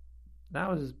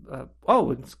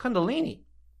Kundalini.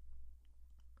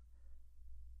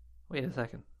 Wait a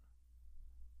second.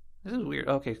 This is weird.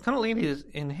 Okay, Kundalini is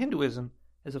in Hinduism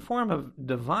is a form of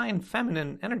divine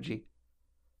feminine energy,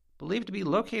 believed to be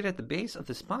located at the base of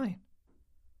the spine.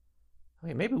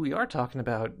 Wait, maybe we are talking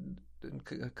about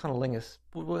cunnilingus.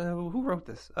 Who wrote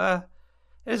this? It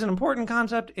is an important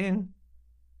concept in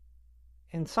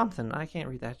something. I can't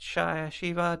read that.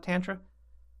 Shiva Tantra,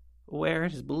 where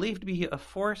it is believed to be a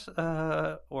force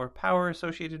or power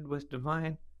associated with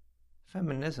divine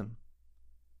feminism.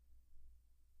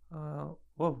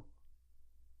 Whoa.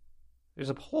 There's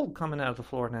a pole coming out of the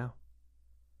floor now.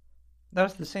 That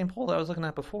was the same pole that I was looking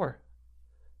at before.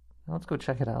 Now let's go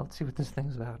check it out. Let's see what this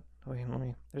thing's about. Wait,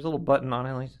 there's a little button on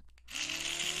it.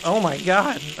 Oh my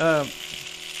god.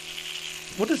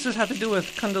 What does this have to do with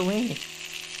Kundalini?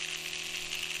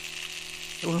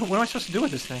 What am I supposed to do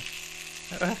with this thing?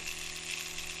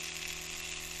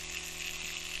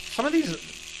 Some of these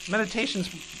meditations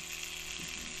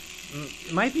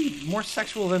might be more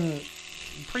sexual than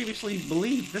previously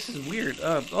believed. This is weird.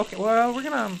 Okay, well, we're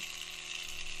gonna...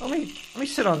 Let me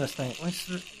sit on this thing.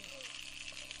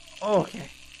 Okay.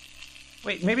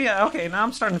 Wait, maybe... Okay, now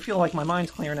I'm starting to feel like my mind's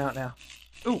clearing out now.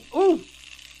 Ooh,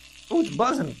 it's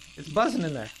buzzing. It's buzzing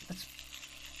in there.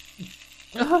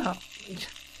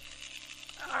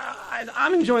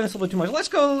 I'm enjoying this a little bit too much.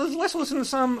 Let's listen to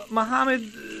some Muhammad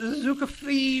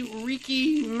Zukafi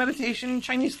Riki meditation,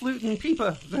 Chinese flute, and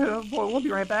pipa. We'll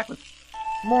be right back with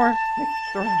more Nick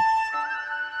the Rat.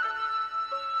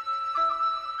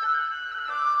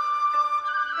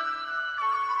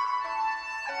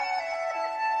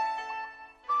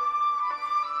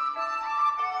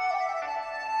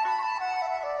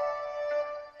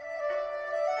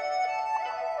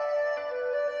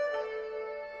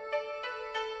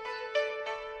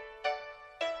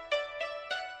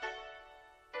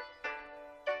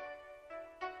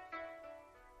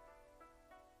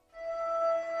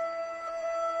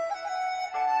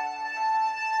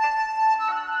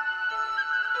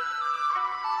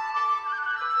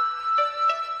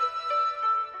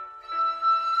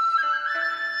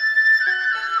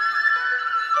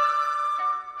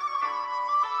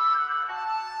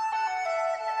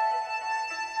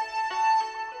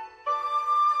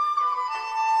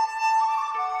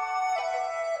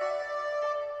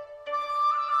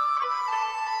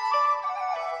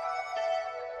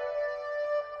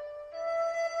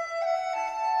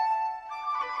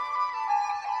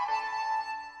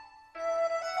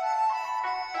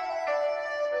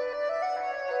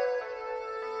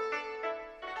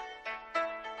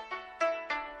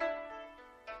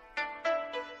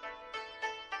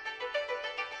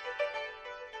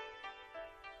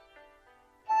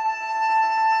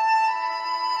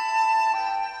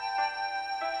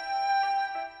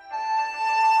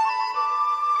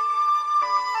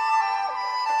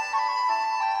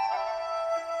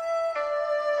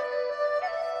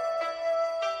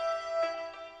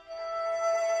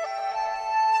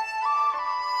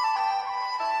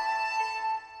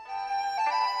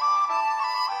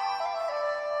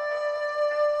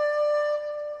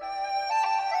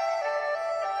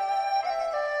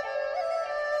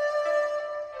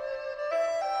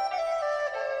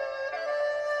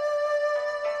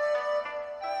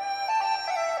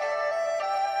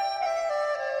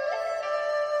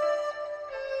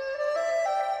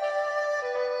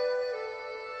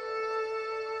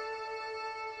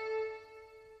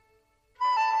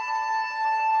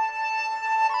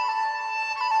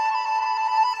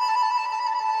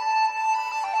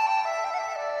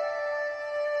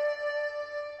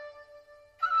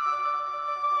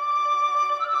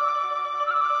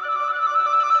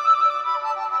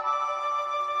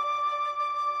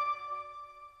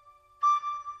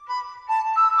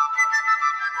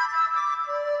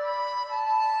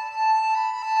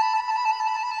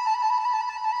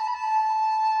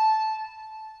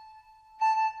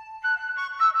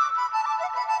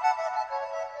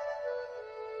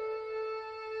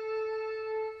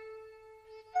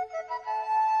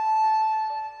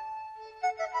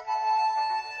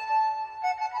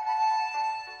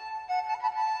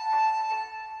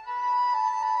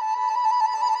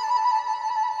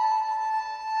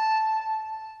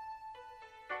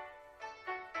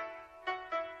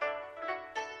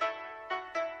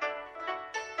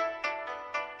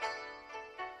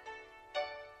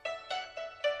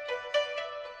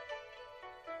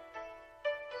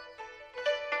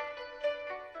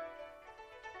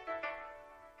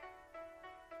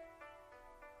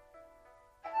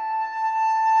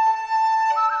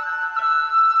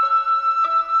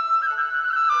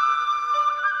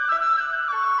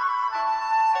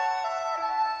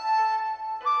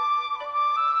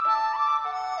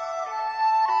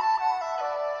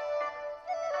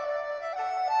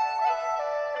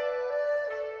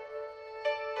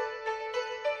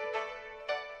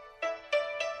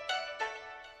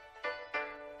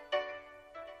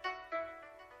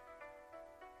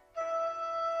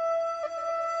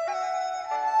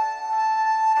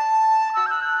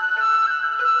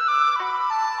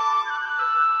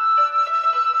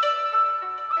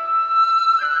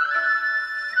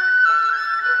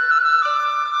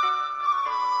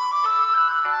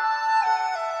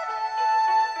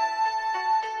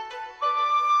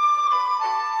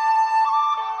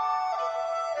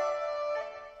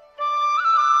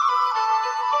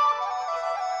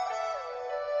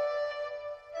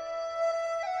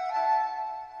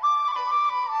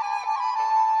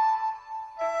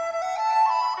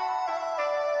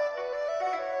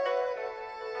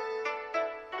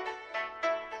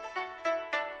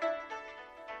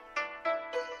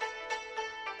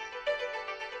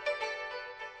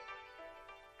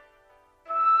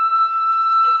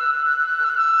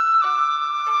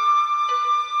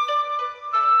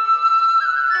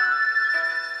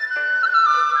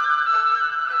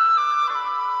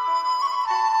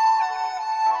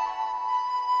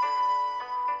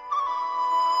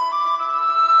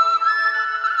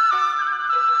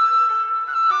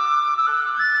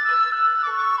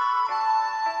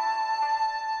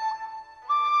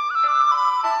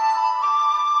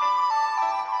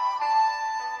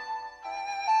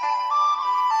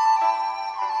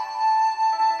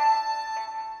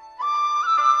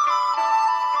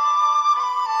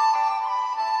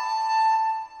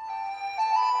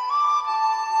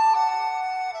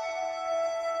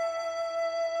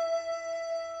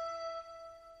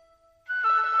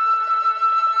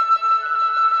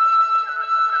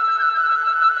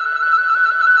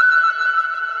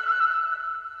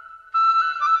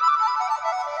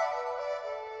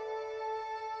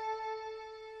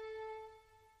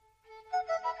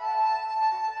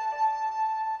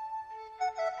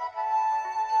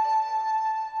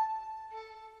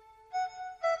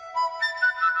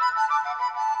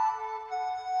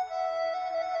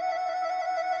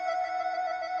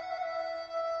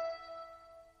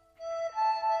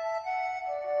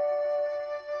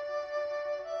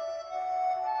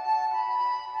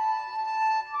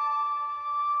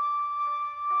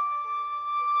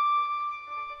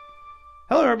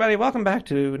 everybody. Welcome back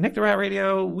to Nick the Rat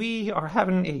Radio. We are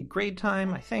having a great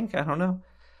time, I think. I don't know.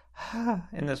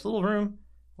 In this little room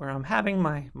where I'm having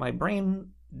my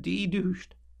brain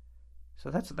de-douched.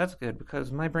 So that's good,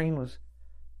 because my brain was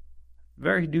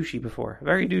very douchey before.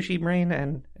 Very douchey brain,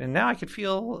 and now I could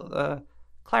feel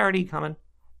clarity coming.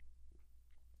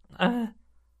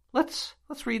 Let's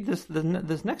read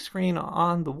this next screen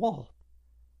on the wall.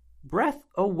 Breath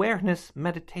awareness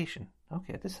meditation.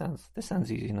 Okay, this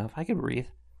sounds easy enough. I can breathe.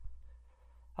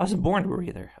 I was a born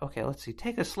breather. Okay, let's see.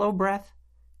 Take a slow breath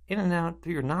in and out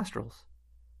through your nostrils.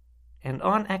 And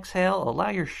on exhale, allow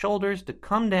your shoulders to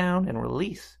come down and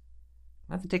release.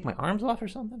 I have to take my arms off or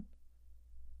something?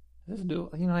 Does this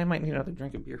do? I might need another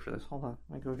drink of beer for this. Hold on.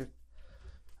 I might go get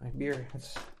my beer.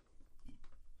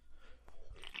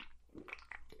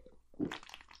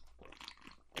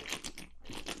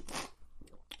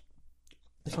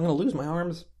 If I'm going to lose my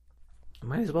arms, I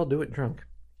might as well do it drunk.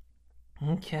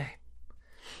 Okay.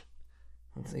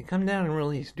 Let's see. Come down and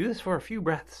release. Do this for a few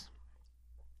breaths.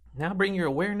 Now bring your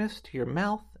awareness to your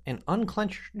mouth and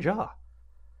unclench your jaw.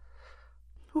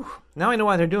 Whew. Now I know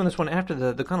why they're doing this one after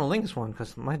the cunnilingus one,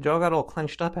 because my jaw got all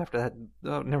clenched up after that.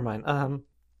 Oh, never mind.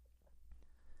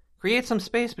 Create some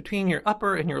space between your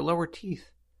upper and your lower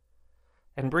teeth.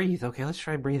 And breathe. Okay, let's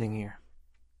try breathing here.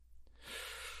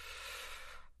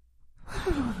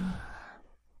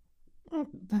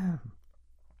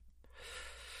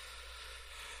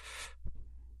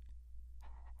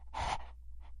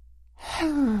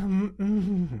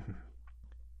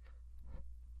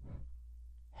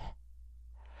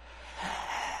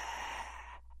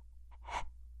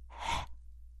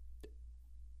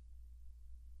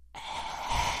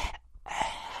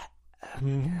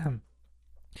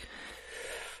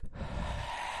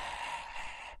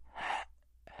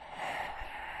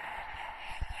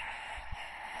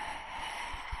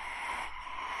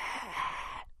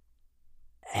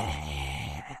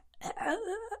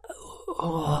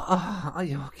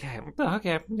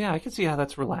 Okay, yeah, I can see how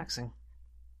that's relaxing.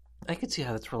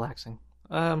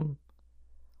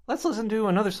 Let's listen to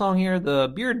another song here,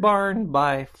 The Beard Barn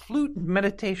by Flute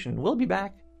Meditation. We'll be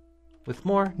back with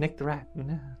more Nick the Rat.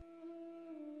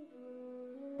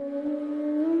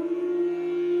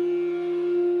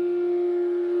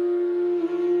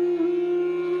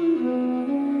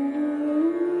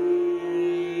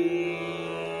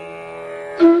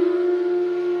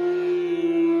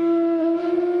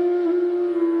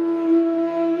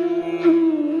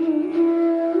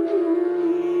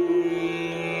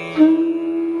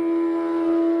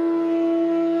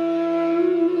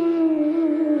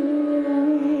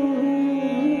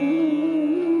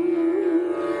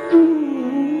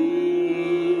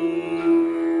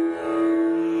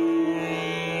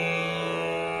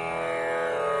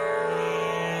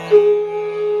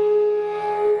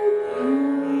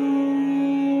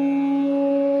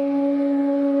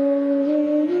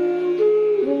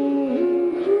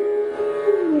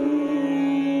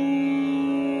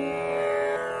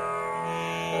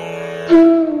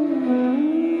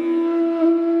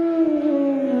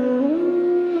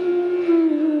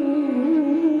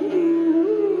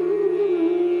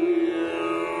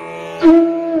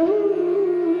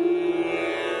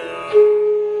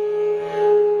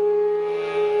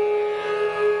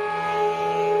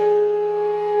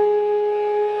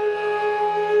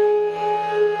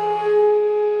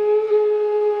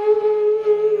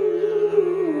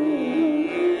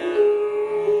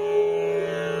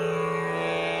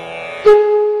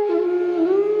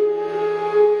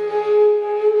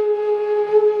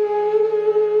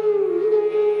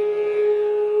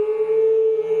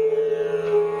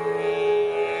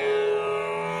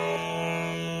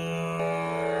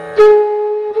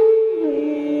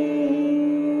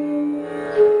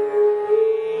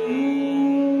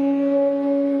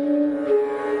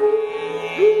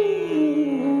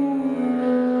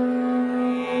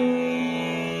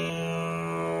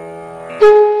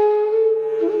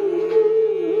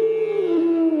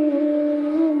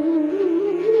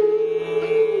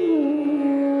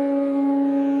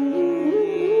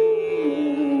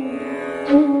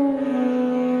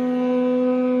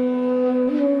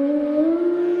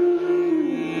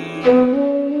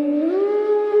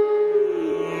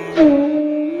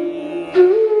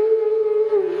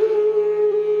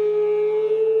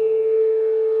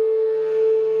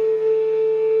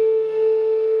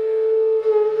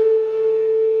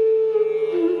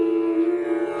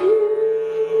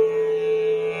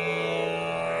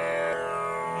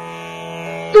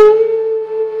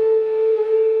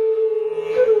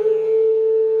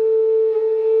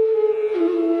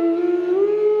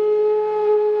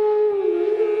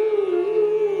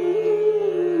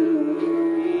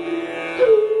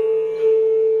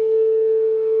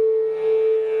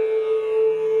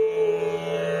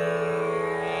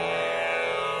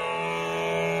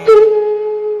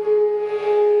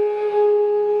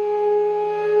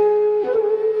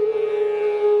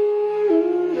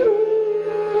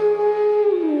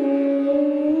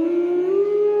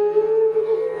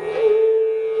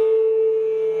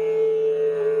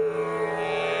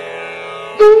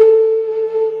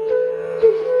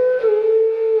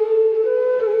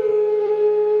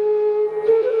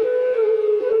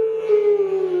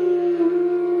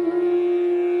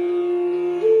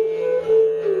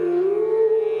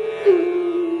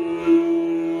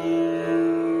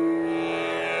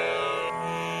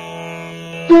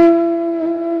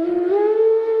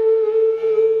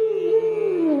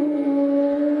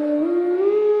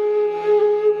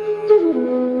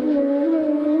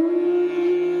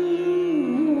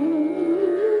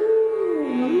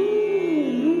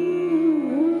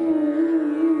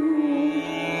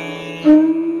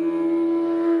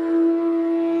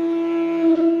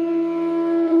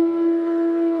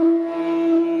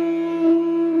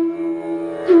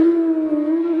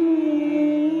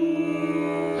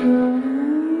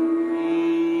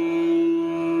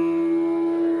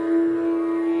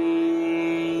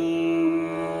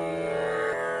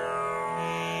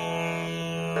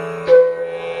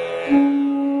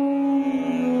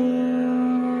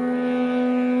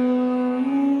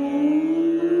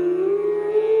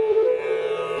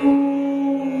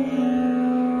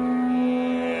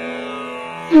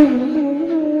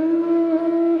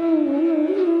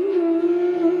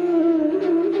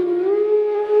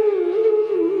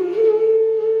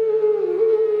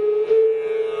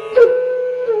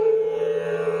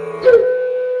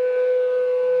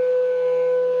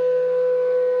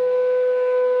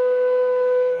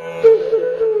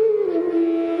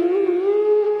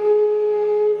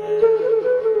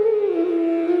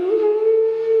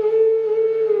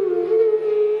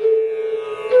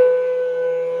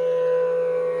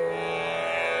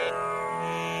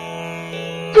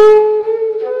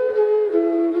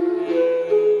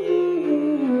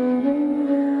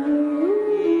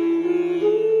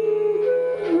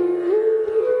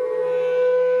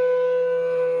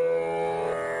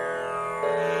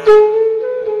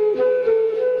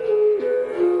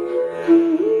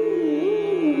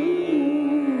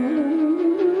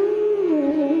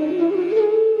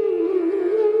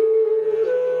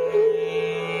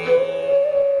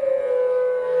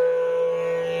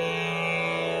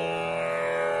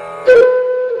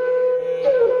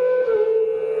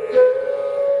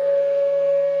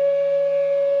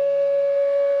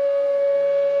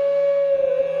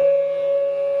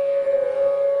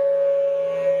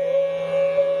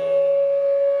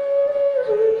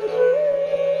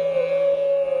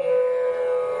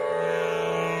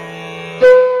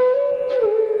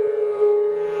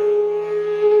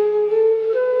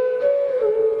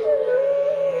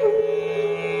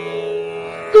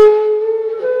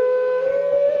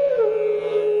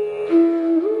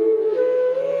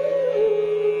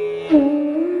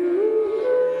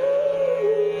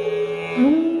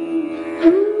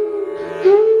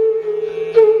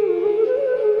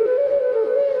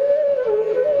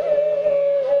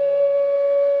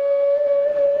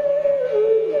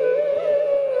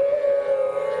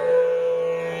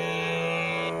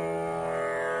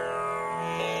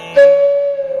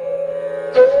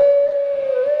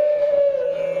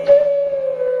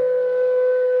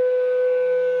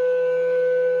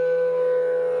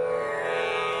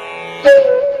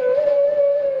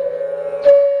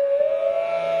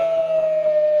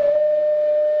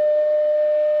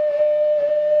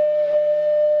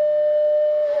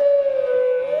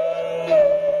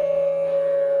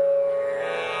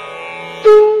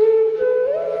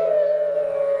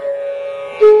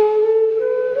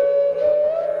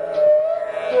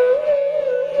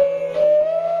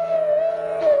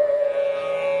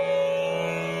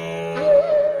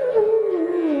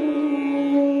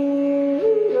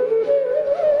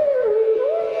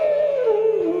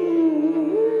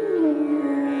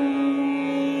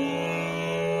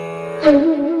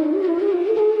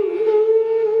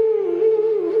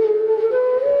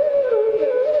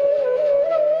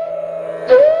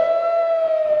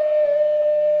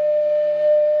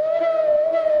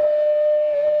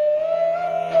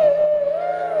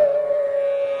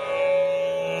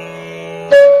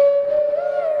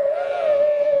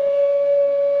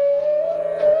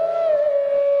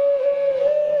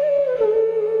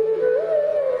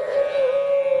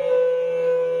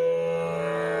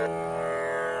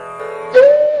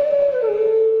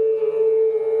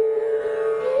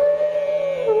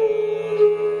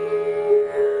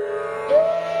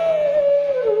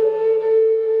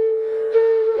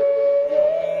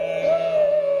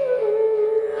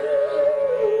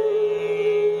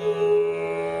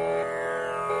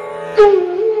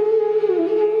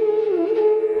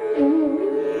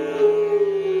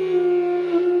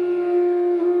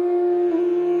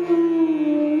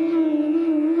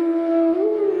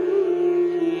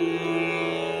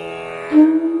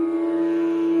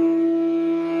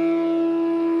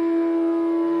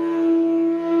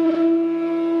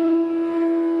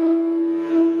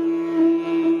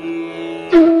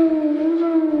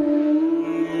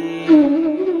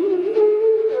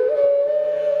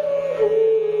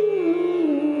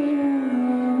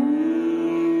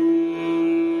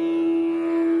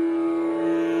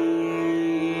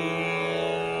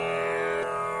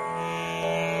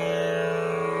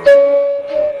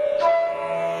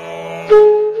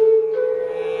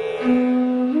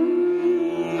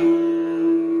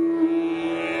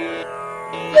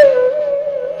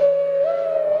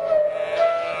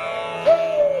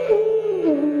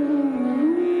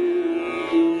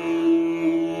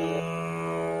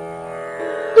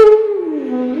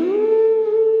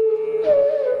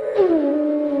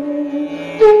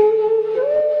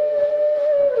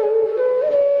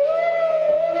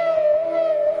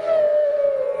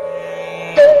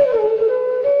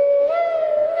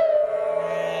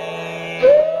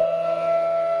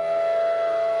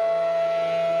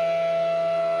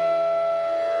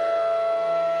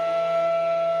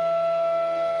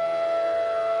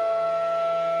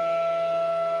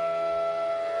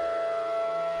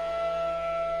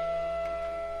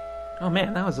 Oh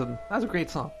man, that was a great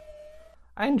song.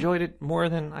 I enjoyed it more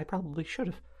than I probably should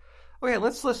have. Okay,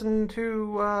 let's listen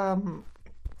to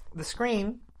the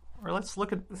screen, or let's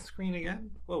look at the screen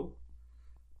again. Whoa,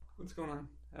 what's going on?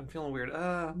 I'm feeling weird.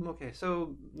 Okay,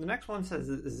 so the next one says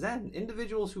Zen.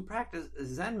 Individuals who practice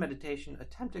Zen meditation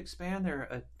attempt to expand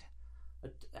their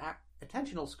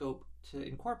attentional scope to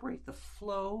incorporate the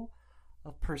flow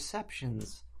of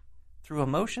perceptions through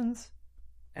emotions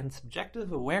and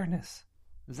subjective awareness.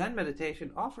 Zen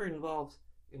meditation often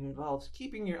involves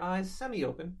keeping your eyes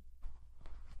semi-open,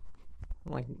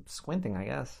 like squinting, I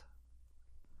guess.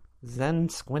 Zen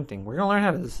squinting. We're gonna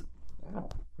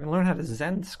learn how to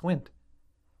Zen squint.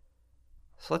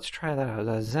 So let's try that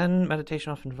out. Zen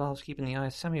meditation often involves keeping the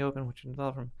eyes semi-open, which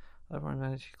involves from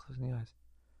meditation closing the eyes.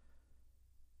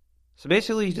 So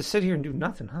basically, you just sit here and do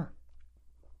nothing, huh?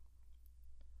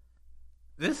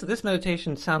 This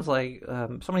meditation sounds like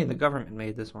somebody in the government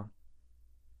made this one.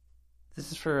 This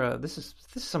is for this is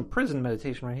some prison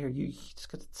meditation right here. You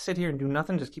just get to sit here and do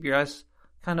nothing. Just keep your eyes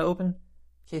kind of open in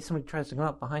case somebody tries to come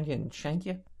up behind you and shank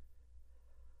you.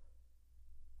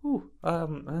 Ooh. All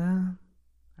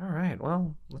right.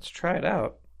 Well, let's try it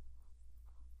out.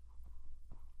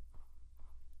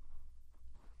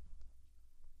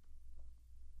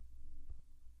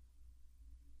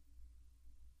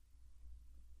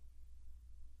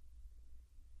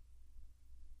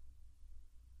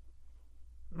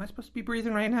 Am I supposed to be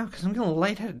breathing right now? Because I'm getting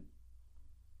lightheaded.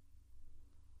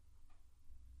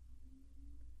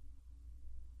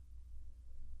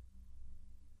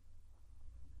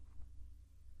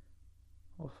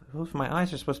 Well, if my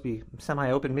eyes are supposed to be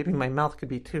semi-open, maybe my mouth could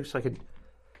be too, so I could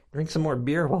drink some more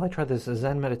beer while I try this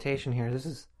Zen meditation here. This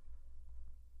is...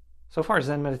 So far,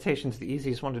 Zen meditation is the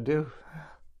easiest one to do.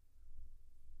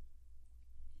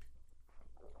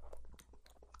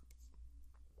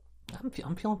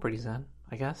 I'm feeling pretty Zen,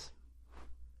 I guess.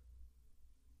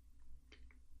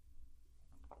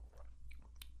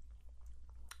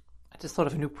 I just thought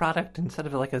of a new product. Instead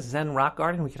of like a Zen rock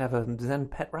garden, we could have a Zen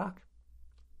pet rock.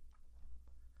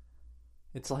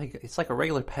 It's like a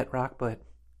regular pet rock, but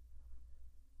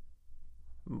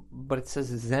it says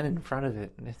Zen in front of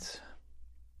it,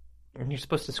 and you're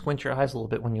supposed to squint your eyes a little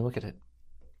bit when you look at it.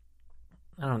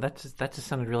 I don't know. That just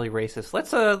sounded really racist.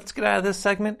 Let's get out of this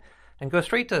segment and go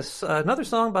straight to another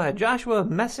song by Joshua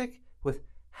Messick with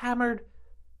Hammered,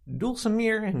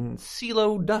 Dulcimer, and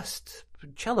CeeLo Dust.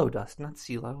 Cello Dust, not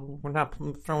CeeLo. We're not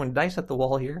throwing dice at the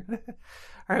wall here.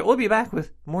 All right, we'll be back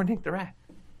with more Nick the Rat.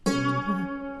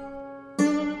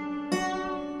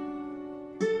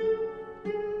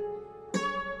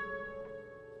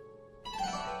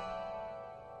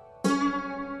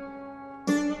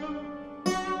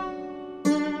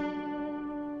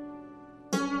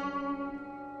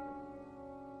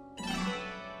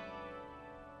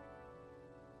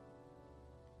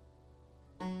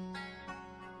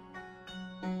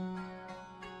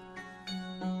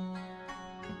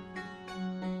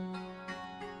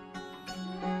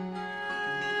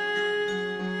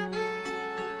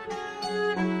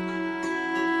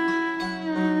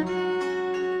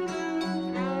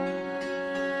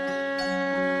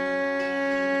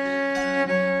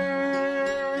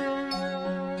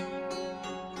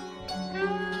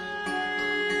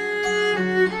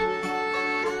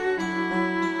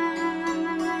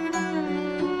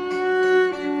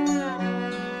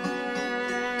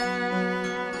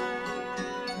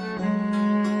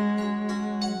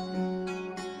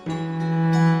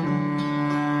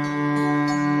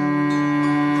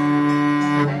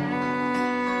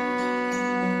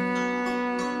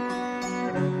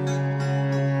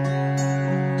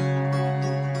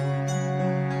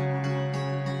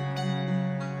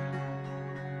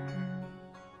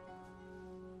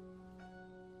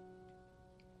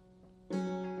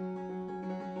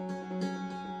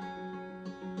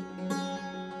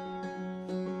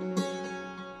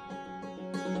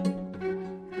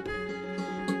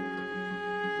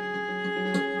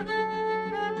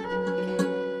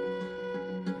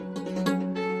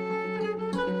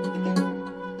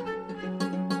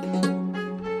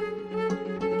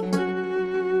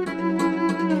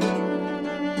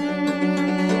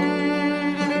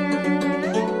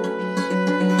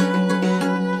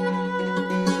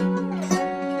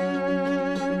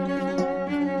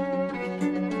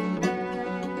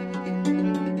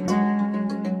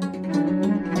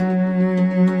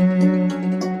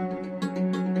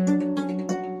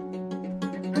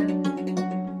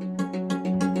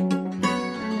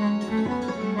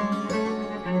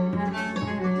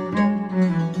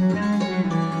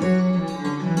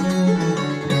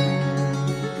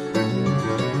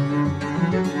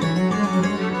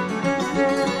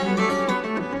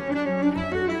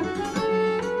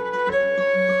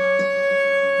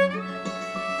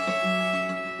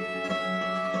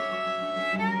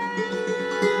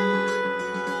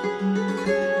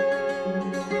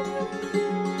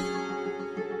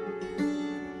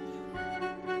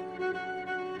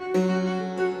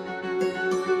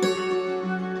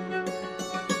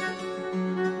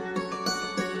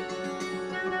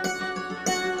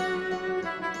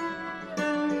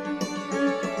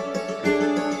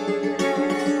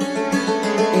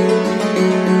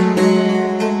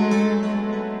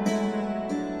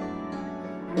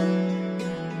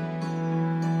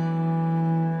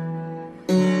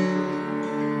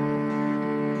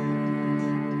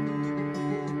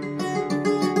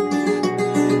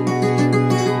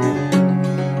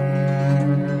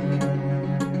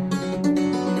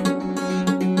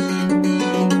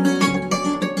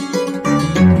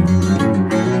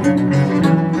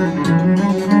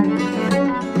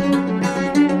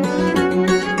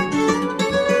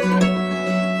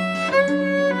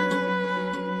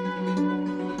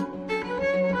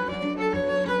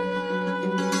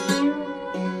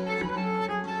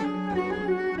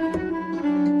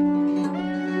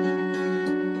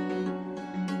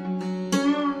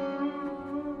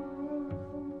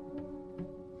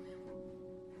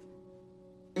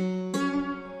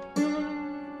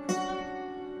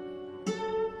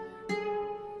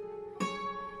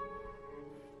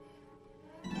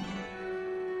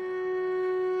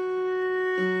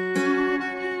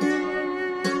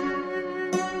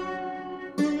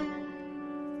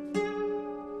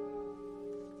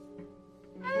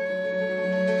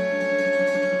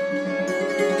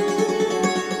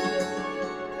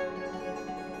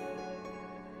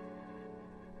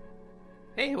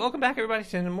 back, everybody,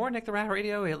 to more Nick the Rat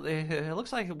Radio. It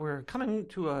looks like we're coming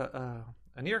to a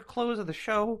near close of the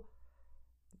show.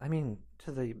 I mean,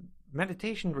 to the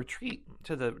meditation retreat,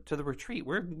 to the retreat.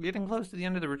 We're getting close to the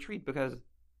end of the retreat because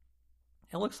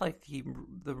it looks like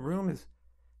the room is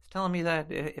telling me that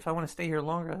if I want to stay here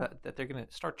longer, that they're going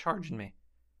to start charging me.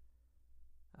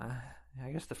 I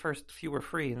guess the first few were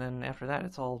free, and then after that,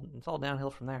 it's all downhill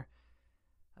from there.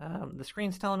 The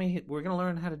screen's telling me we're going to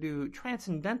learn how to do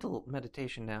transcendental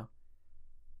meditation now.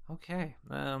 Okay.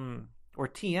 Or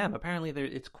TM. Apparently,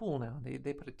 it's cool now.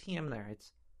 They put a TM there.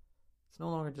 It's no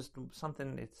longer just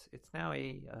something. It's now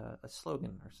a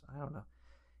slogan, or I don't know.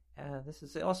 This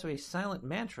is also a silent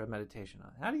mantra meditation.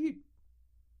 How do you?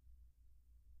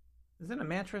 Isn't a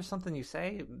mantra something you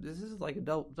say? This is like a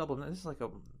double. This is like a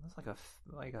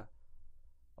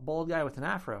bald guy with an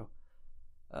afro.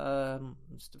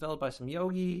 It's developed by some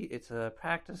yogi. It's a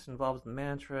practice, involves the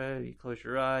mantra. You close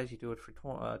your eyes. You do it for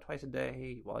twice a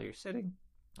day while you're sitting.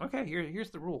 Okay,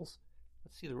 here's the rules.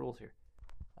 Let's see the rules here.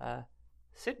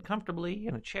 Sit comfortably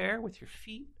in a chair with your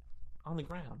feet on the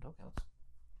ground. Okay,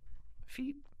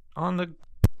 feet on the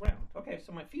ground. Okay,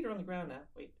 so my feet are on the ground now.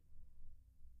 Wait,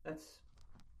 that's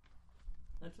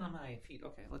not my feet.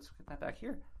 Okay, let's get that back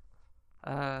here.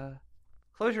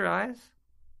 Close your eyes.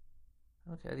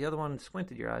 Okay, the other one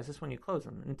squinted your eyes. This one you close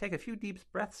them. And take a few deep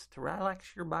breaths to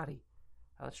relax your body.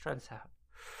 Let's try this out.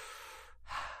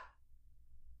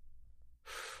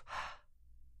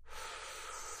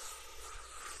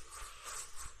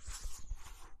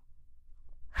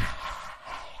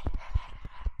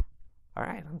 All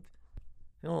right, I'm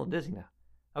feeling a little dizzy now.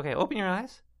 Okay, open your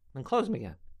eyes, then close them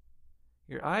again.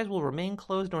 Your eyes will remain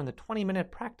closed during the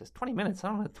 20-minute practice. 20 minutes? I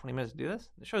don't have 20 minutes to do this.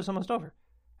 The show's almost over.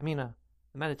 I mean, the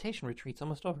meditation retreat's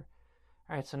almost over.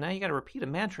 All right, so now you got to repeat a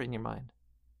mantra in your mind.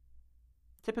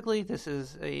 Typically, this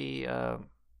is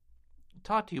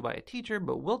taught to you by a teacher,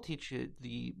 but we'll teach you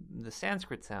the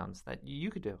Sanskrit sounds that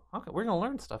you could do. Okay, we're going to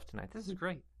learn stuff tonight. This is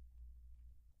great.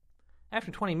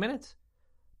 After 20 minutes,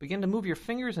 begin to move your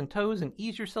fingers and toes and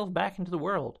ease yourself back into the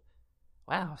world.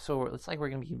 Wow, so it's like we're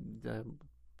going to be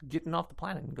getting off the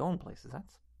planet and going places.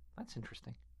 That's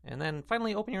interesting. And then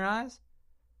finally, open your eyes.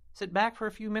 Sit back for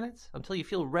a few minutes until you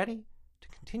feel ready to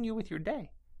continue with your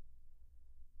day.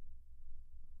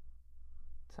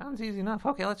 Sounds easy enough.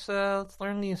 Okay, let's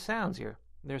learn these sounds here.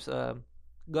 There's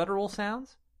guttural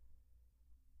sounds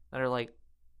that are like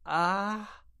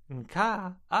ah and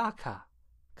ka, aka,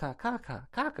 ka ka ka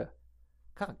kaka,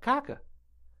 ka kaka.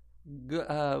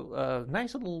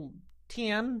 Nice little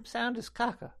TM sound is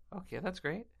kaka. Okay, that's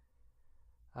great.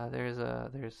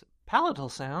 There's palatal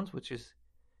sounds, which is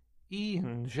E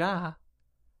and ja,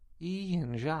 E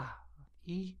and ja,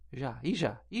 E, ja,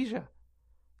 Ija, Ija,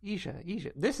 Ija,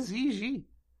 Ija. This is EG.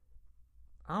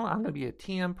 I'm going to be a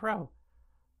TM pro.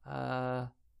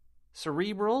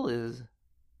 Cerebral is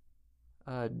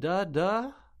duh, duh,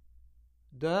 duh,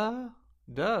 duh,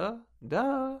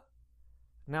 duh.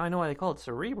 Now I know why they call it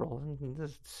cerebral.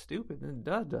 This is stupid.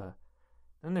 Duh, duh.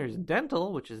 Then there's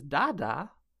dental, which is da, da.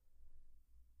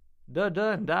 Da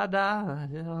da and da da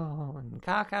and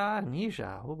kaka and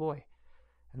isha. Oh boy.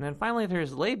 And then finally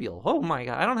there's labial. Oh my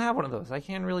god, I don't have one of those. I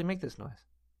can't really make this noise.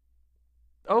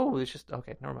 Oh, it's just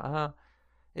okay, never mind.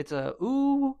 It's a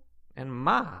ooh and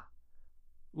ma.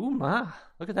 Ooh ma.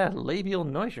 Look at that labial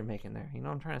noise you're making there. You know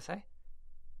what I'm trying to say?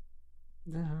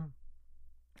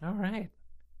 All right.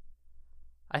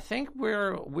 I think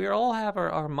we all have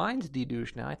our minds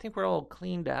dedouched now. I think we're all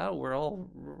cleaned out. We're all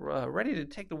ready to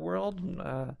take the world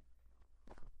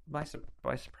by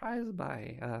surprise,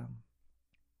 by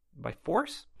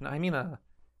force. I mean,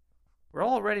 we're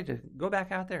all ready to go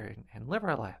back out there and live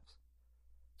our lives.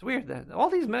 It's weird that all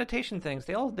these meditation things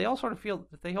they all sort of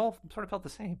felt the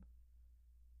same.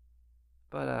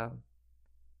 But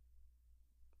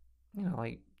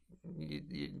like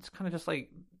it's kind of just like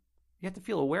you have to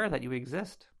feel aware that you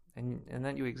exist and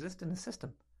that you exist in the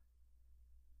system.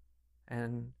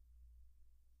 And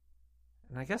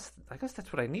I guess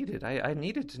that's what I needed. I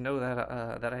needed to know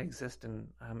that I exist and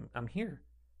I'm here.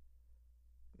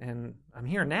 And I'm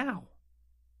here now.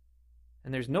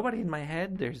 And there's nobody in my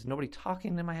head. There's nobody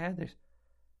talking in my head.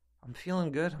 I'm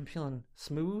feeling good. I'm feeling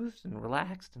smooth and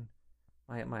relaxed, and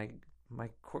my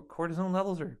cortisone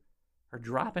levels are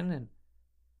dropping, and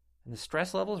the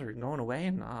stress levels are going away,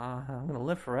 and I'm gonna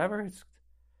live forever.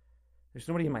 There's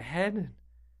nobody in my head,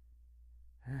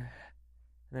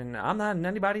 and I'm not in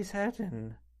anybody's head,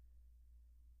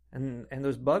 and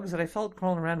those bugs that I felt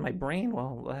crawling around my brain,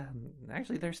 well,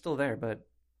 actually they're still there, but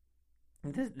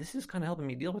this is kind of helping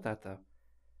me deal with that, though.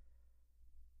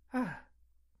 Very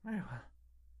well.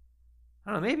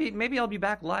 I don't know. Maybe I'll be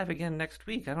back live again next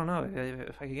week. I don't know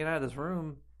if I can get out of this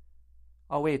room.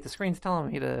 Oh wait, the screen's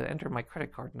telling me to enter my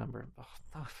credit card number. Oh,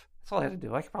 that's all I had to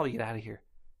do. I could probably get out of here.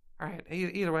 All right.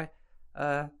 Either way,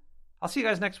 I'll see you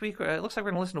guys next week. It looks like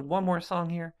we're gonna listen to one more song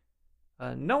here.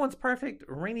 No One's Perfect,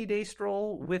 Rainy Day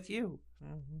Stroll with You.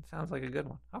 Sounds like a good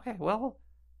one. Okay, well,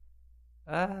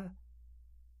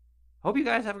 hope you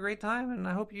guys have a great time, and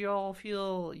I hope you all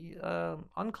feel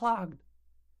unclogged.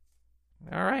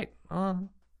 All right. I'll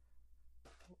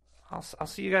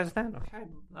see you guys then. Okay.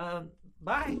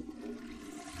 Bye.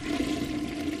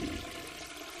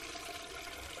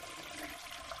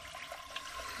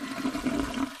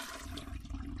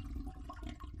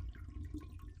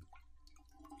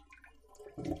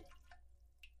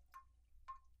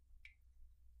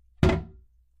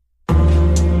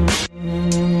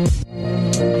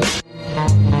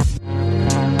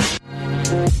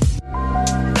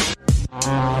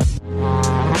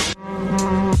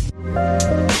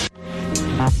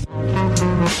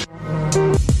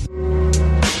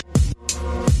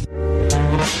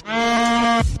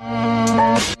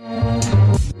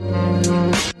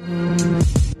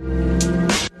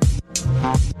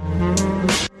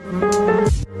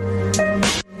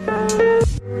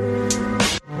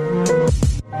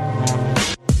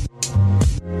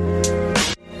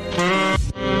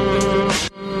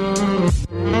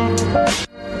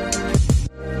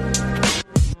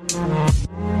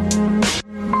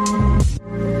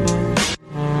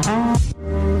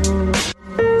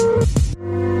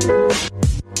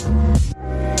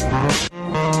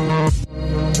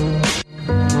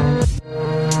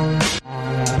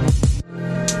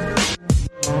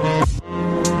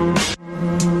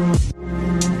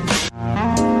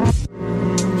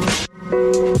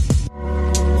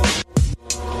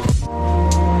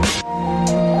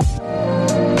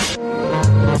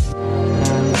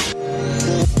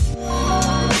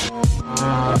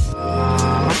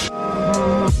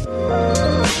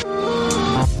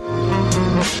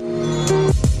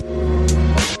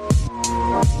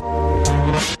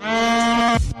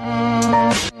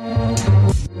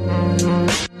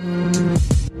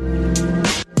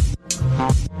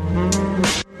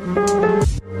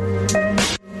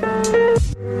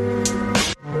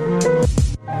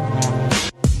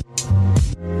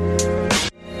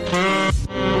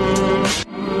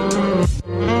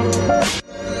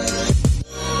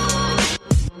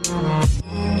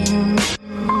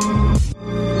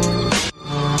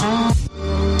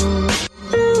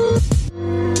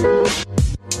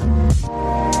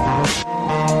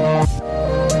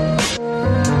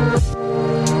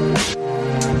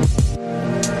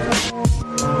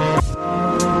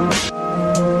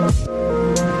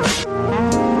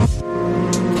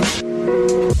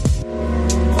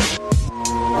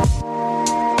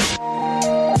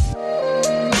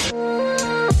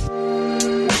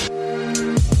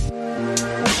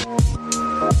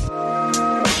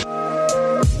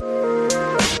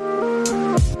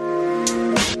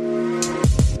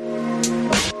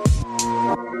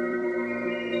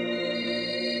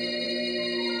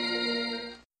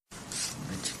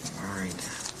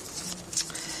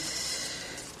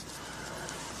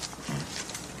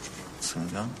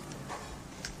 Go.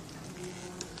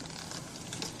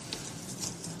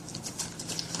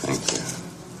 Thank you.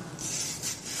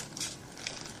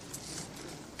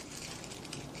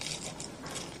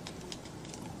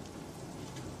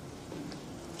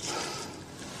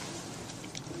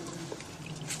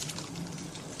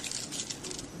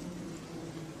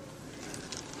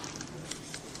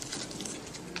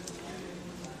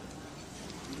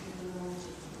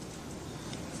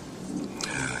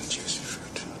 Juicy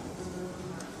fruit.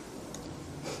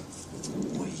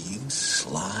 Well, you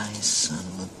sly son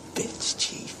of a bitch,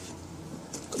 Chief.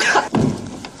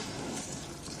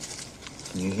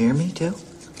 Can you hear me, too?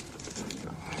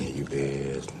 Yeah, you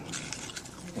did.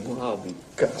 Well, I'll be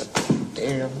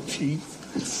goddamn, Chief.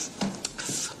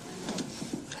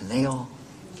 And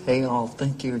they all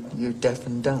think you're deaf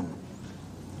and dumb.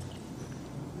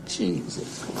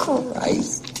 Jesus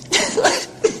Christ.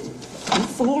 You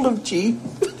fooled them, Chief.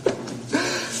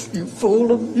 You fooled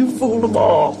them. You fooled them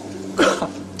all.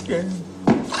 God damn.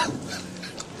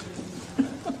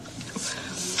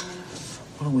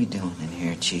 What are we doing in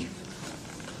here, Chief?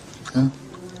 Huh?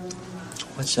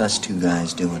 What's us two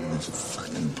guys doing in this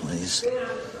fucking place?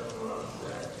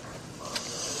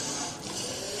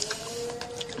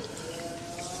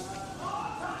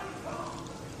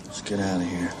 Let's get out of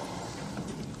here.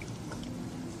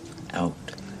 Out.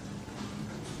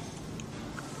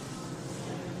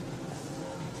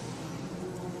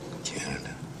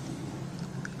 Canada.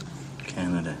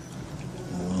 Canada.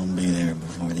 We'll be there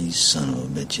before these These son of a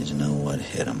bitches know what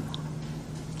hit 'em.